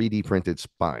like a 3D printed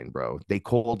spine, bro. They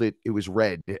called it was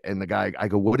red. And the guy, I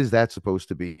go, what is that supposed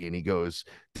to be? And he goes,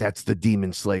 that's the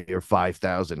Demon Slayer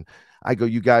 5000. I go,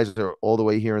 you guys are all the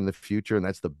way here in the future, and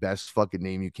that's the best fucking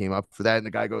name you came up for that. And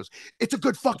the guy goes, it's a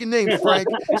good fucking name, Frank.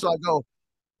 So I go,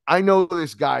 I know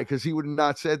this guy because he would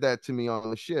not said that to me on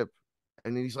the ship.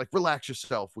 And then he's like, relax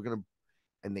yourself.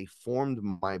 And they formed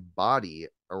my body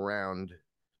around,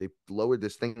 they lowered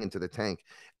this thing into the tank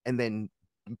and then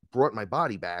brought my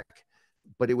body back,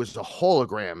 but it was a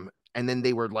hologram. And then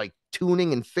they were like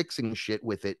tuning and fixing shit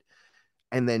with it,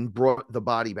 and then brought the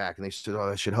body back. And they said, oh,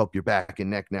 that should help your back and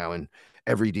neck now. And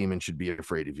every demon should be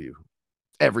afraid of you.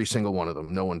 Every single one of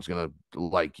them. No one's going to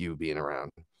like you being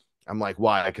around. I'm like,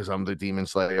 why? Because I'm the Demon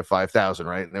Slayer 5000,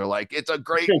 right? And they're like, it's a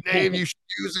great name. You should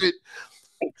use it.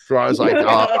 So I was like,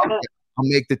 I'll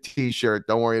make the t-shirt.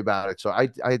 Don't worry about it. So I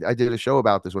did a show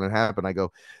about this when it happened. I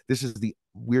go, this is the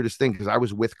weirdest thing because I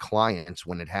was with clients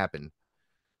when it happened.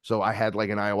 So I had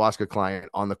like an ayahuasca client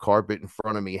on the carpet in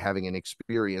front of me having an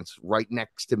experience right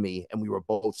next to me, and we were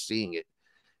both seeing it.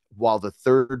 While the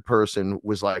third person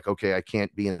was like, okay, I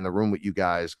can't be in the room with you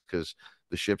guys because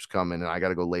the ship's coming and I got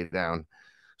to go lay down.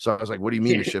 So I was like, what do you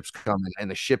mean the ship's coming? And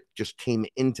the ship just came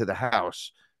into the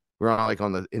house. We're on like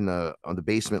on the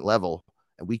basement level,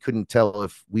 and we couldn't tell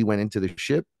if we went into the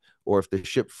ship or if the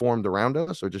ship formed around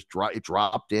us or just it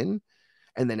dropped in,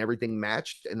 and then everything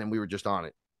matched, and then we were just on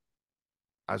it.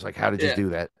 I was like, how did you do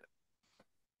that?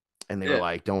 And they were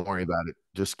like, don't worry about it.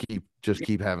 Just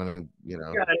keep having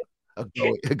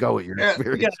a go at your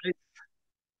experience.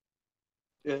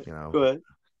 Go ahead.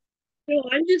 No,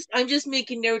 I'm just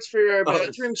making notes for our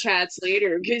bathroom chats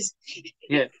later because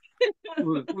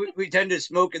we tend to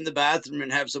smoke in the bathroom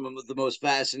and have some of the most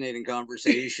fascinating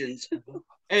conversations.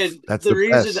 And that's the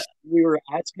reason best. We were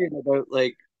asking about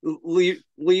like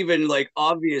leaving like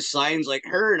obvious signs, like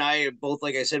her and I both,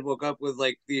 like I said, woke up with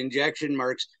like the injection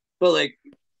marks, but like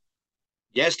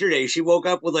yesterday she woke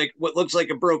up with like what looks like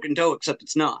a broken toe, except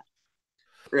it's not.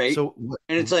 Right. So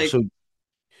and it's like, so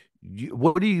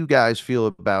what do you guys feel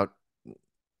about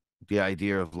the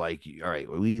idea of like, all right,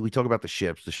 we talk about the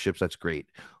ships, that's great.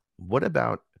 What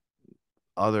about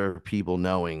other people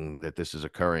knowing that this is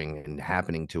occurring and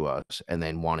happening to us and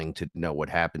then wanting to know what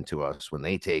happened to us when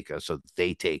they take us, so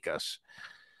they take us?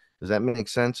 Does that make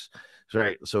sense?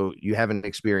 Right. So you have an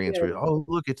experience where, oh,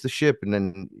 look, it's the ship. And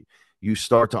then you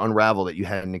start to unravel that you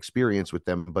had an experience with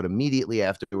them, but immediately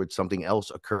afterwards, something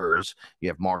else occurs. You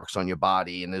have marks on your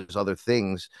body, and there's other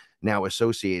things now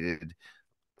associated.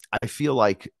 I feel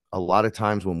like a lot of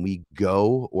times when we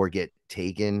go or get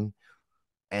taken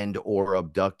and or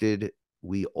abducted,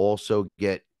 we also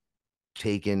get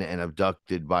taken and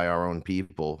abducted by our own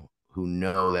people who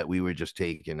know that we were just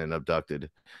taken and abducted.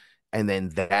 And then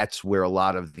that's where a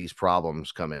lot of these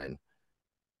problems come in.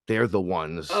 They're the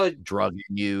ones drugging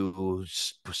you,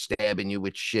 stabbing you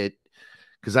with shit.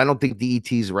 Because I don't think the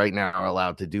ETs right now are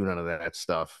allowed to do none of that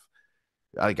stuff.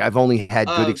 Like, I've only had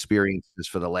good experiences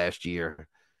for the last year.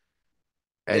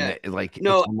 And like, it's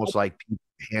almost like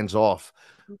hands off.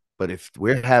 But if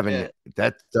we're having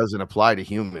that, doesn't apply to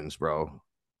humans, bro.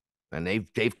 And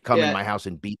they've come in my house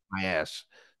and beat my ass.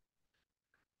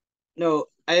 No,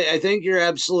 I think you're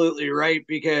absolutely right,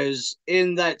 because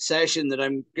in that session that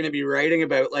I'm going to be writing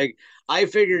about, like, I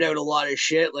figured out a lot of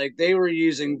shit. Like, they were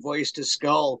using voice to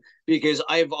skull because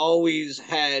I've always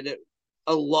had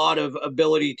a lot of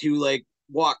ability to, like,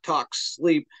 walk, talk,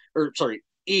 sleep, or sorry,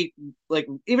 eat, like,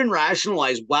 even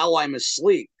rationalize while I'm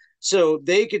asleep. So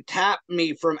they could tap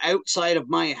me from outside of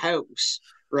my house,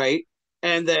 right?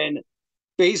 And then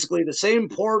basically the same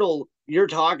portal you're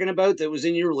talking about that was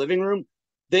in your living room,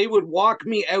 they would walk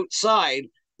me outside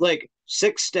like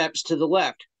 6 steps to the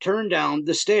left, turn down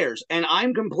the stairs, and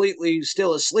I'm completely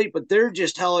still asleep, but they're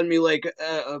just telling me like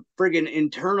a friggin'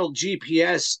 internal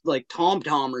GPS, like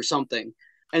TomTom or something,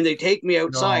 and they take me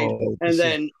outside, and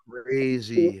then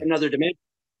crazy another dimension.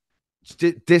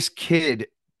 This kid,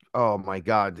 oh my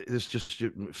God, this just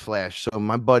flashed. So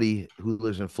my buddy who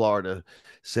lives in Florida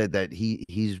said that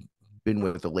he's been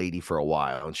with a lady for a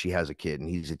while and she has a kid and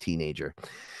he's a teenager.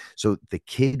 So the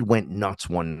kid went nuts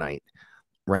one night,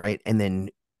 right? And then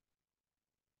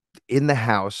in the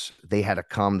house, they had to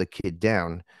calm the kid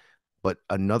down, but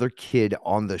another kid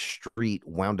on the street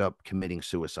wound up committing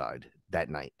suicide that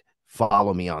night.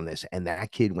 Follow me on this. And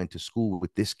that kid went to school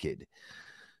with this kid.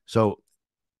 So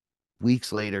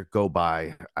weeks later go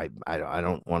by. I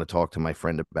don't want to talk to my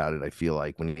friend about it. I feel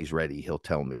like when he's ready, he'll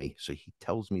tell me. So he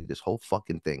tells me this whole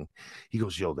fucking thing. He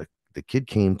goes, yo, the kid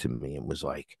came to me and was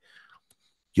like,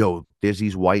 yo, there's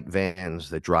these white vans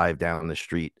that drive down the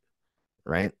street,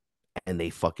 right? And they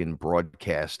fucking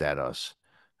broadcast at us,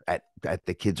 at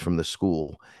the kids from the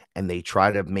school, and they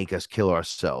try to make us kill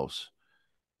ourselves.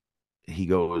 He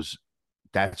goes,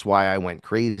 that's why I went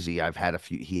crazy.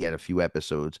 He had a few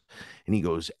episodes, and he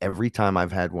goes, every time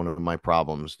I've had one of my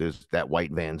problems, there's that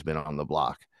white van's been on the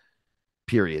block,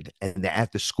 period. And they're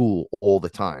at the school all the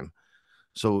time.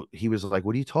 So he was like,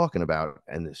 what are you talking about?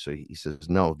 And so he says,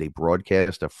 no, they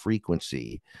broadcast a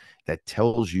frequency that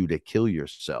tells you to kill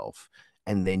yourself.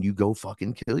 And then you go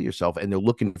fucking kill yourself. And they're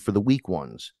looking for the weak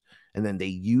ones. And then they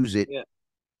use it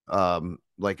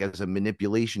like as a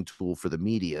manipulation tool for the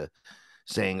media,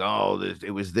 saying, oh,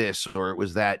 it was this or it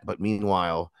was that. But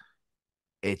meanwhile,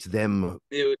 it's them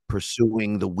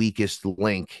pursuing the weakest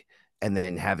link and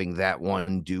then having that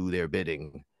one do their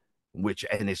bidding,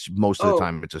 and it's most of the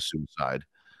time it's a suicide.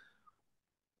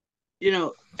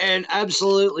 And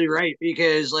absolutely right,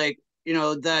 because like,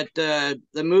 that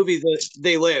the movie that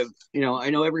They Live, I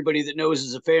know everybody that knows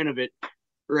is a fan of it,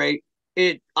 right?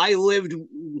 I lived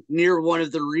near one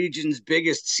of the region's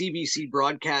biggest CBC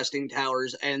broadcasting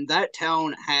towers, and that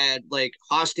town had like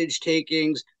hostage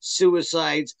takings,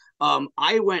 suicides.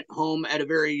 I went home at a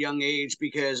very young age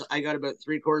because I got about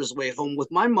 3/4 of the way home with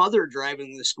my mother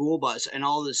driving the school bus, and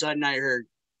all of a sudden I heard,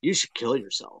 "You should kill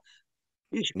yourself.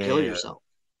 You should kill yourself."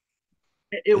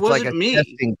 It wasn't like a me.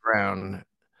 testing ground.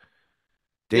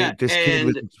 This kid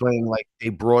was explaining like they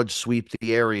broad sweep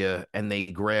the area and they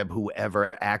grab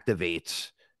whoever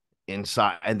activates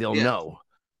inside, and they'll know.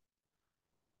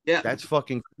 Yeah, that's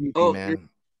fucking creepy, man.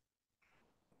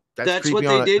 That's creepy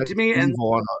what they did to me, and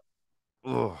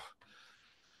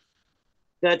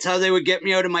that's how they would get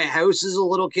me out of my house as a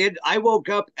little kid. I woke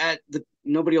up at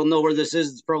nobody will know where this is.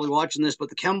 It's probably watching this, but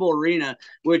the Kemble Arena,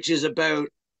 which is about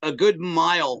a good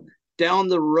mile down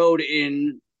the road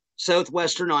in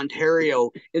southwestern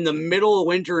Ontario, in the middle of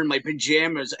winter in my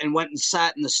pajamas, and went and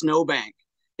sat in the snowbank.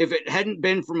 If it hadn't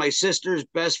been for my sister's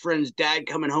best friend's dad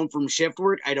coming home from shift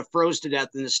work, I'd have froze to death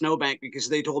in the snowbank because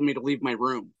they told me to leave my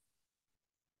room.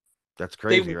 That's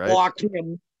crazy, right? They walked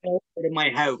me out of my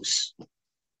house.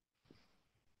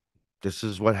 This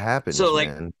is what happens,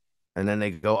 man. And then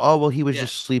they go, oh, well, he was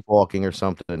just sleepwalking or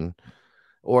something.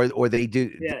 Or they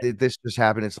do, this just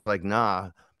happened. It's like,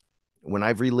 nah. When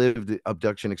I've relived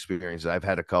abduction experiences, I've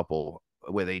had a couple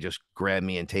where they just grab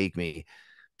me and take me.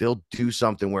 They'll do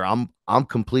something where I'm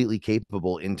completely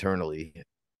capable internally,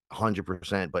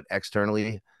 100%, but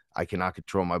externally, I cannot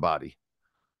control my body.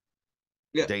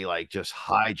 Yeah. They like just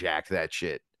hijack that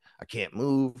shit. I can't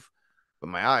move, but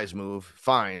my eyes move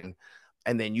fine.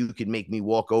 And then you could make me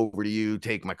walk over to you,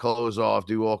 take my clothes off,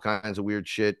 do all kinds of weird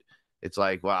shit. It's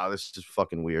like, wow, this is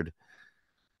fucking weird.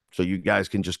 So you guys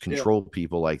can just control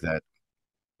people like that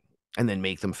and then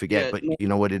make them forget. But you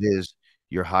know what it is?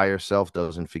 Your higher self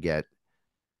doesn't forget.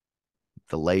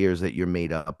 The layers that you're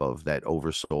made up of, that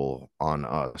oversoul on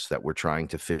us that we're trying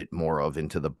to fit more of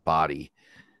into the body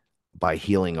by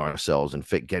healing ourselves and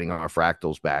getting our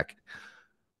fractals back.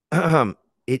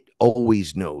 It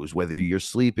always knows whether you're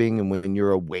sleeping and when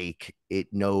you're awake,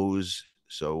 it knows.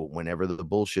 So whenever the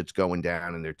bullshit's going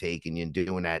down and they're taking you and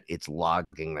doing that, it's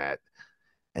logging that.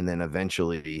 And then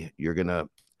eventually you're going to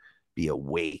be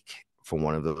awake for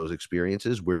one of those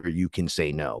experiences where you can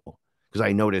say no. Because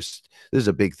I noticed this is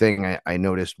a big thing. I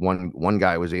noticed one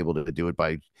guy was able to do it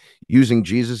by using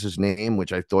Jesus's name,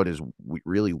 which I thought is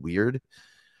really weird.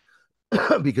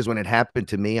 Because when it happened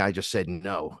to me, I just said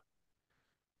no.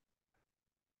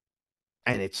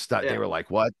 And it stuck. They were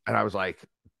like, what? And I was like,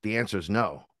 the answer is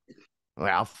no.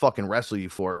 Like, I'll fucking wrestle you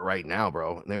for it right now,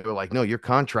 bro. And they were like, no, you're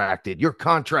contracted. You're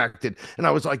contracted. And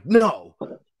I was like, no.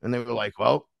 And they were like,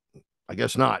 well, I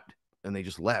guess not. And they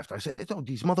just left. I said, oh,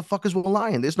 these motherfuckers were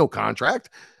lying. There's no contract.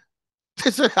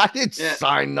 I didn't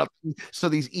sign nothing so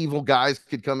these evil guys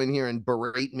could come in here and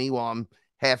berate me while I'm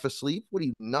half asleep. What are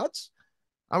you, nuts?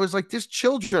 I was like, there's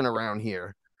children around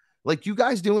here. Like, you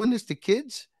guys doing this to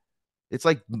kids? It's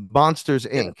like Monsters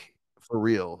Inc. for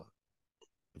real.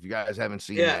 If you guys haven't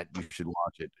seen that, you should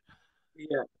watch it.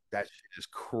 Yeah, that shit is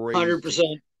crazy. 100%.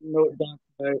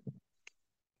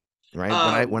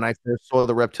 Right? When I first saw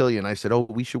the reptilian, I said, "Oh,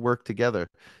 we should work together.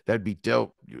 That'd be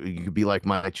dope. You could be like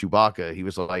my Chewbacca." He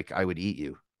was like, "I would eat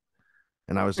you,"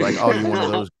 and I was like, "Oh, you're one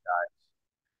of those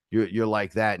guys. You're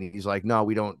like that." And he's like, "No,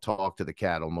 we don't talk to the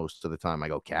cattle most of the time." I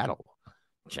go, "Cattle?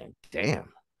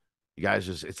 Damn, you guys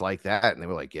just it's like that." And they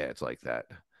were like, "Yeah, it's like that."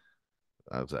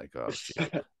 I was like, "Oh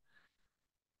shit."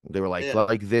 They were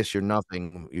like this, you're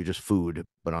nothing, you're just food.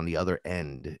 But on the other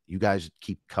end, you guys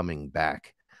keep coming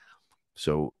back.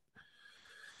 So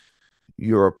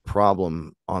you're a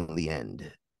problem on the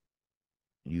end.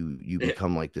 You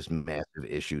become like this massive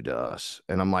issue to us.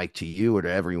 And I'm like, to you or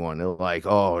to everyone? They're like,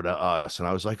 oh, to us. And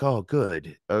I was like, oh,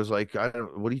 good. I was like,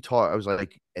 what are you talking? I was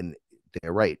like, and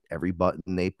they're right. Every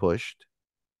button they pushed,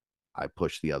 I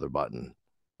pushed the other button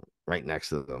right next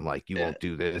to them. Like, you won't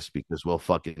do this because we'll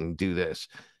fucking do this.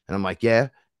 And I'm like, yeah,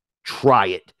 try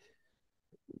it.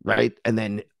 Right. And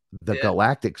then the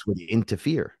Galactics would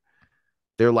interfere.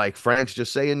 They're like, Frank's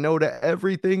just saying no to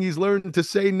everything. He's learned to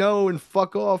say no and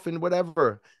fuck off and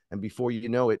whatever. And before you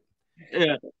know it,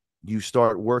 you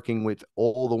start working with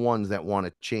all the ones that want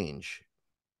to change,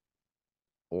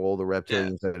 all the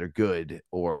reptilians that are good,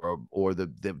 or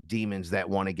the demons that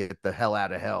want to get the hell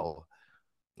out of hell.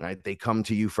 Right? They come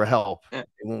to you for help. They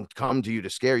won't come to you to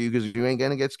scare you because you ain't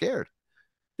gonna get scared.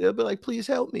 They'll be like, please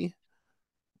help me.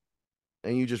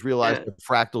 And you just realize the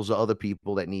fractals of other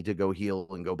people that need to go heal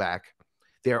and go back.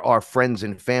 There are friends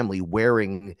and family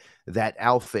wearing that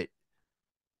outfit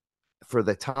for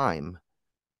the time.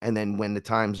 And then when the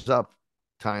time's up,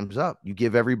 time's up. You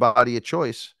give everybody a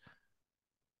choice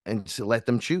and to let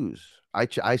them choose.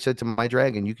 I said to my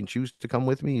dragon, you can choose to come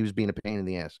with me. He was being a pain in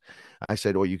the ass. I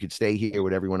said, or you could stay here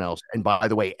with everyone else. And by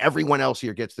the way, everyone else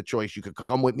here gets the choice. You could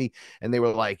come with me. And they were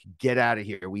like, get out of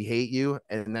here. We hate you.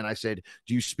 And then I said,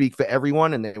 do you speak for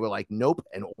everyone? And they were like, nope.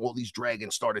 And all these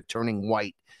dragons started turning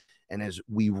white. And as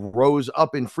we rose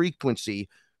up in frequency,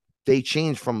 they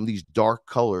changed from these dark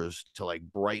colors to like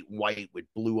bright white with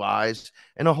blue eyes.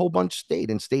 And a whole bunch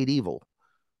stayed evil.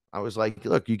 I was like,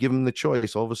 look, you give them the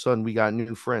choice. All of a sudden, we got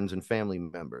new friends and family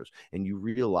members, and you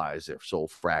realize they're soul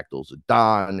fractals.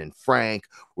 Don and Frank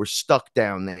were stuck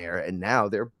down there, and now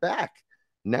they're back.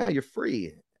 Now you're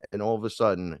free. And all of a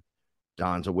sudden,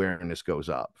 Don's awareness goes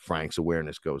up. Frank's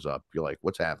awareness goes up. You're like,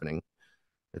 what's happening?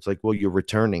 It's like, well, you're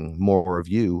returning more of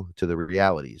you to the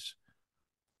realities.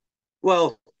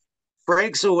 Well,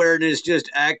 Frank's awareness just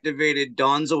activated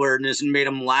Don's awareness and made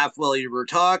him laugh while you were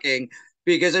talking.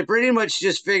 Because I pretty much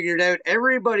just figured out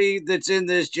everybody that's in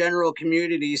this general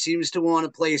community seems to want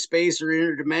to play space or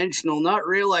interdimensional, not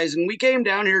realizing we came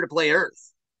down here to play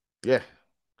Earth. Yeah.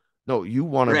 No, you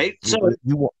want to, right? So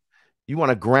you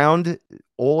want to ground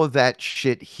all of that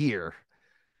shit here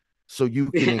so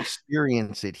you can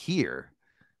experience it here.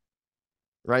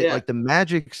 Right? Like the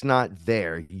magic's not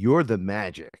there. You're the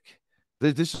magic.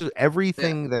 This is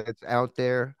everything that's out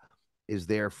there is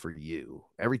there for you.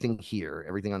 Everything here,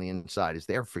 everything on the inside is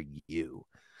there for you.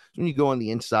 when you go on the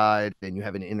inside and you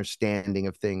have an understanding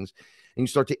of things and you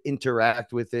start to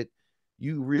interact with it,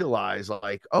 you realize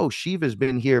like, oh, Shiva's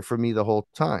been here for me the whole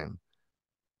time.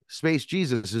 Space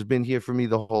Jesus has been here for me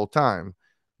the whole time.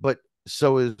 But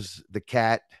so is the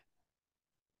cat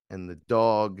and the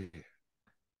dog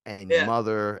and your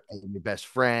mother and your best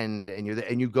friend, and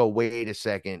you go, wait a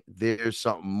second, there's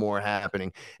something more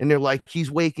happening. And they're like, he's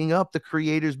waking up. The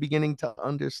creator's beginning to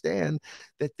understand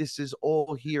that this is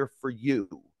all here for you.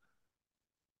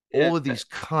 All of these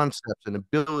concepts and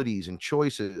abilities and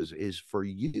choices is for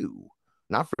you,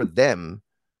 not for them.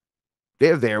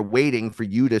 They're there waiting for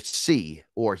you to see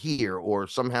or hear or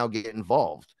somehow get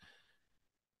involved.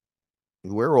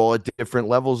 We're all at different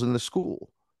levels in the school.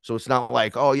 So it's not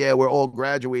like, oh, yeah, we're all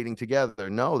graduating together.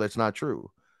 No, that's not true.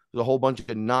 There's a whole bunch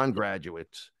of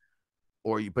non-graduates.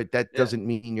 But that doesn't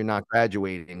mean you're not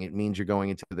graduating. It means you're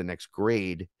going into the next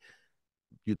grade,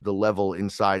 the level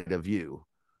inside of you.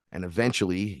 And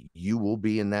eventually you will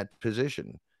be in that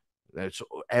position. That's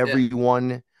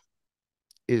everyone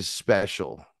is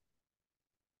special.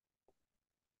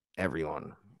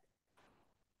 Everyone.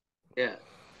 Yeah.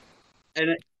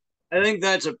 And I think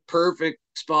that's a perfect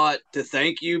spot to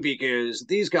thank you, because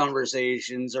these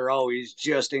conversations are always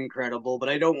just incredible, but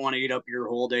I don't want to eat up your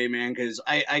whole day, man, because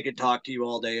I could talk to you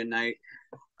all day and night.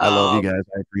 I love you guys.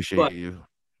 I appreciate you.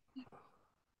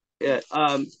 Yeah.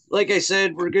 Like I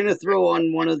said, we're going to throw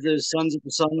on one of the Sons of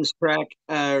the Suns track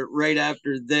right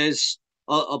after this.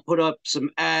 I'll put up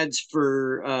some ads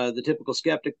for the Typical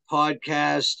Skeptic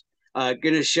podcast.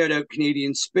 Gonna shout out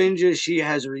Canadian Spinja. She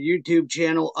has her YouTube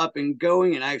channel up and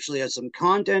going and actually has some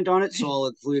content on it, so I'll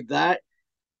include that.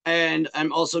 And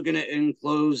I'm also gonna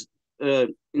include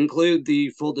the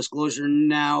Full Disclosure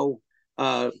Now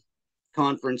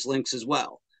conference links as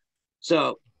well.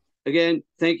 So again,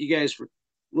 thank you guys for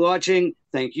watching.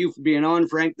 Thank you for being on,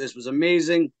 Frank. This was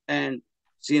amazing, and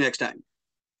see you next time.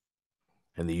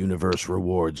 And the universe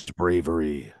rewards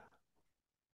bravery.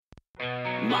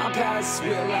 My past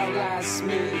will outlast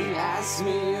me. Ask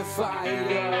me if I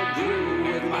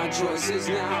agree with my choices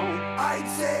now. I'd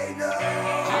say no.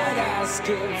 I'd ask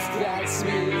if that's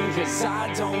me, 'cause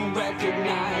I don't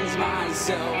recognize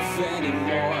myself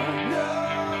anymore.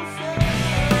 No,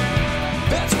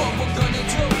 that's what we're gonna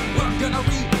do. We're gonna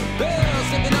rebel,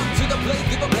 stepping up to the plate,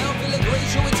 give up hell, feeling great,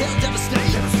 show and tell, devastate.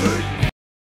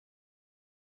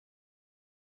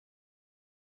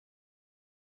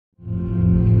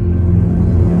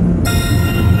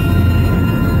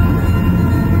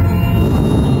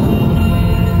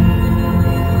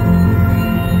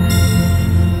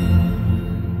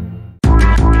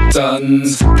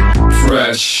 Sons,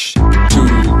 fresh to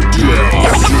death.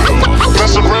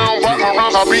 Mess around, rock my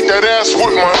rhymes, I beat that ass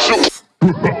with my shoe.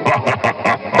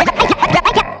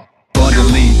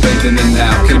 Bodily, bathing in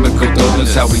now, chemical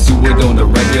dopers, how we do it on the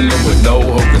regular with no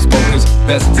hocus pocus.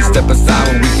 Best to step aside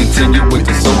when we continue with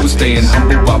the sober, staying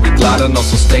humble while we glide and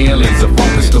also staying laser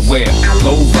focused. Aware,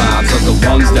 low vibes are the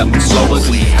ones that move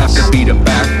slowest. We have to beat them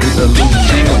back with a little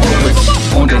hangover.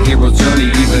 On the hero journey,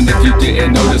 even if you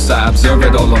didn't notice, I observe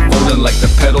it all unfolding like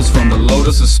the petals from the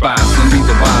lotus of spice. And be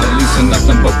the wild, releasing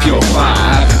nothing but pure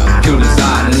fire. Pure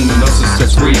design and innocence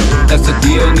that's real. That's the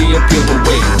deal, the appeal, but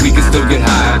wait, we can still get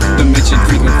high. The mention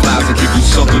frequent flies and give you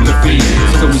something to feel.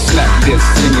 So we slap this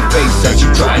in your face as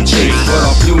you try and chase. But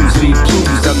our fumes leave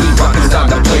clues that we rockin' style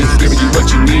that place, giving you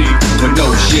what you need with no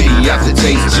shitty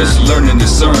aftertaste. Just learn and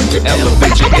discern to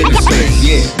elevate your inner space.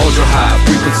 Yeah, ultra high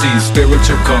frequency,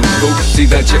 spiritual kung fu. See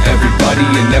that you're everybody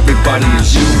and everybody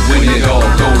is you. When it all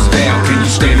goes down, can you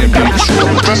stand and be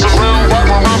true? Mess around, rock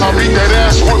my rhymes, I beat that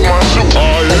ass with my shoe.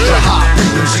 Ultra high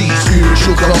frequency,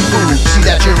 spiritual kung fu. See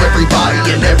that you're everybody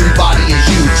and everybody is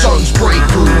you. Suns break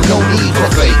through, no need for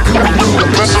fake guru.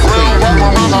 Mess around, rock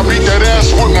my rhymes, I beat that ass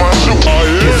with my shoe.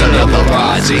 It's another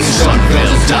rising sun,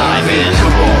 bells dive in.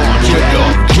 Come on, get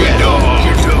up, get up,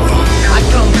 get up. I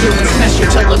come through and smash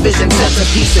your television set to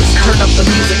pieces. Turn up the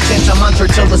music, chant a mantra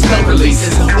till the spell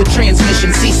releases. The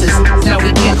transmission ceases, now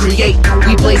we can create.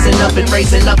 We blazing up and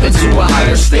raising up into a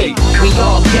higher state. We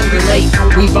all can relate,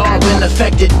 we've all been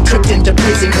affected. Tricked into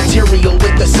praising material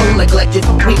with the soul neglected.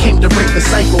 We came to break the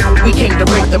cycle, we came to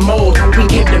break the mold.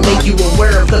 We came to make you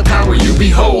aware of the power you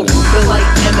behold. The light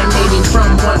emanating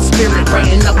from one spirit,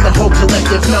 brighten up the whole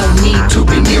collective, no need to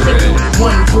be near it.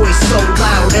 One voice so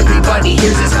loud, everybody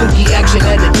hears it. Spooky action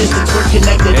at a distance, we're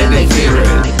connected and they fear it.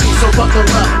 So buckle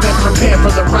up and prepare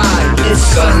for the ride. It's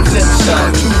suns and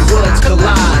sun, two worlds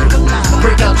collide.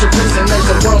 Break out your prison, there's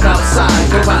a world outside.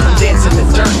 Go out and dance in the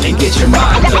dirt and get your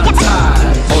mind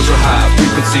untied. Ultra high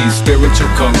frequency, spiritual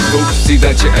kung fu. See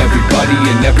that you're everybody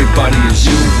and everybody is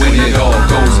you. When it all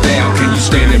goes down, can you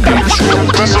stand and be true?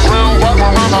 Mess around,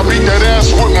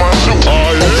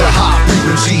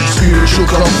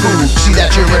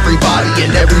 everybody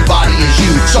and everybody is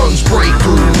you. Sons break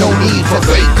through, no need for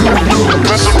fake guru.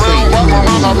 Mess around, walk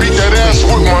around, I beat that ass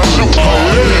with my shoe. Oh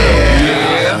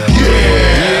yeah.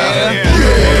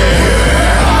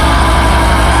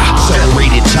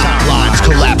 Accelerated timelines,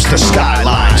 collapse the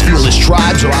skylines. Fearless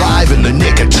tribes arrive in the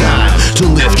nick of time to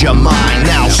lift your mind.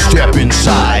 Now step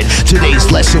inside.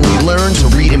 Today's lesson we learn to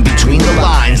read in between the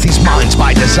lines. These minds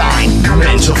by design,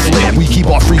 mental flip. We keep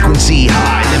our frequency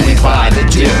high, then we buy the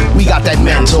dip. We got that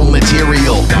mental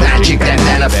material, magic that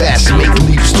manifests. Make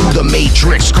leaps through the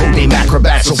matrix, codename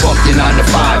acrobats. So fuck your 9 to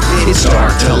 5. It's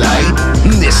dark to light.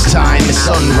 This time it's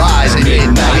sunrise at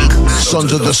midnight.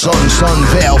 Sons of the sun, sun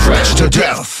veil, fresh to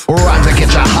death. Rhymes that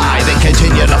get you high, then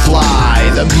continue to fly.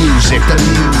 The music, the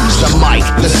muse, the mic,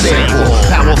 the sample.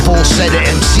 Powerful set of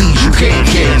MCs you can't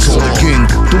cancel. The king,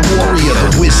 the warrior,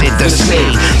 the wizard, the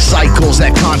sage. Cycles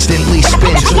that constantly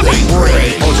spin till they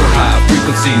break. Ultra high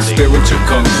frequency, spiritual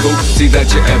kung fu. See that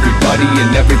you're everybody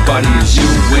and everybody is you.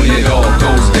 When it all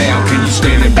goes down, can you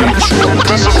stand and be true?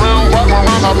 Mess around, walk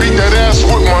around, I beat that ass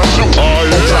with my shoe.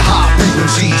 Ultra high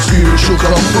frequency, spiritual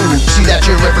kung fu. See that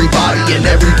you're everybody and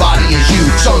everybody is you.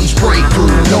 Sons break through,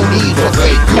 no need for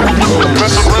fake guru.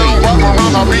 Mess around, walk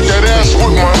around, I beat that ass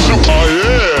with my shoe. Oh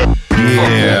yeah.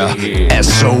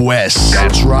 SOS.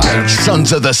 That's right.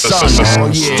 Sons of the sun.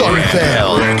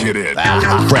 Stunfell.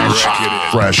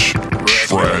 Fresh to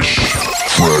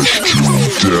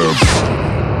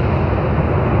death.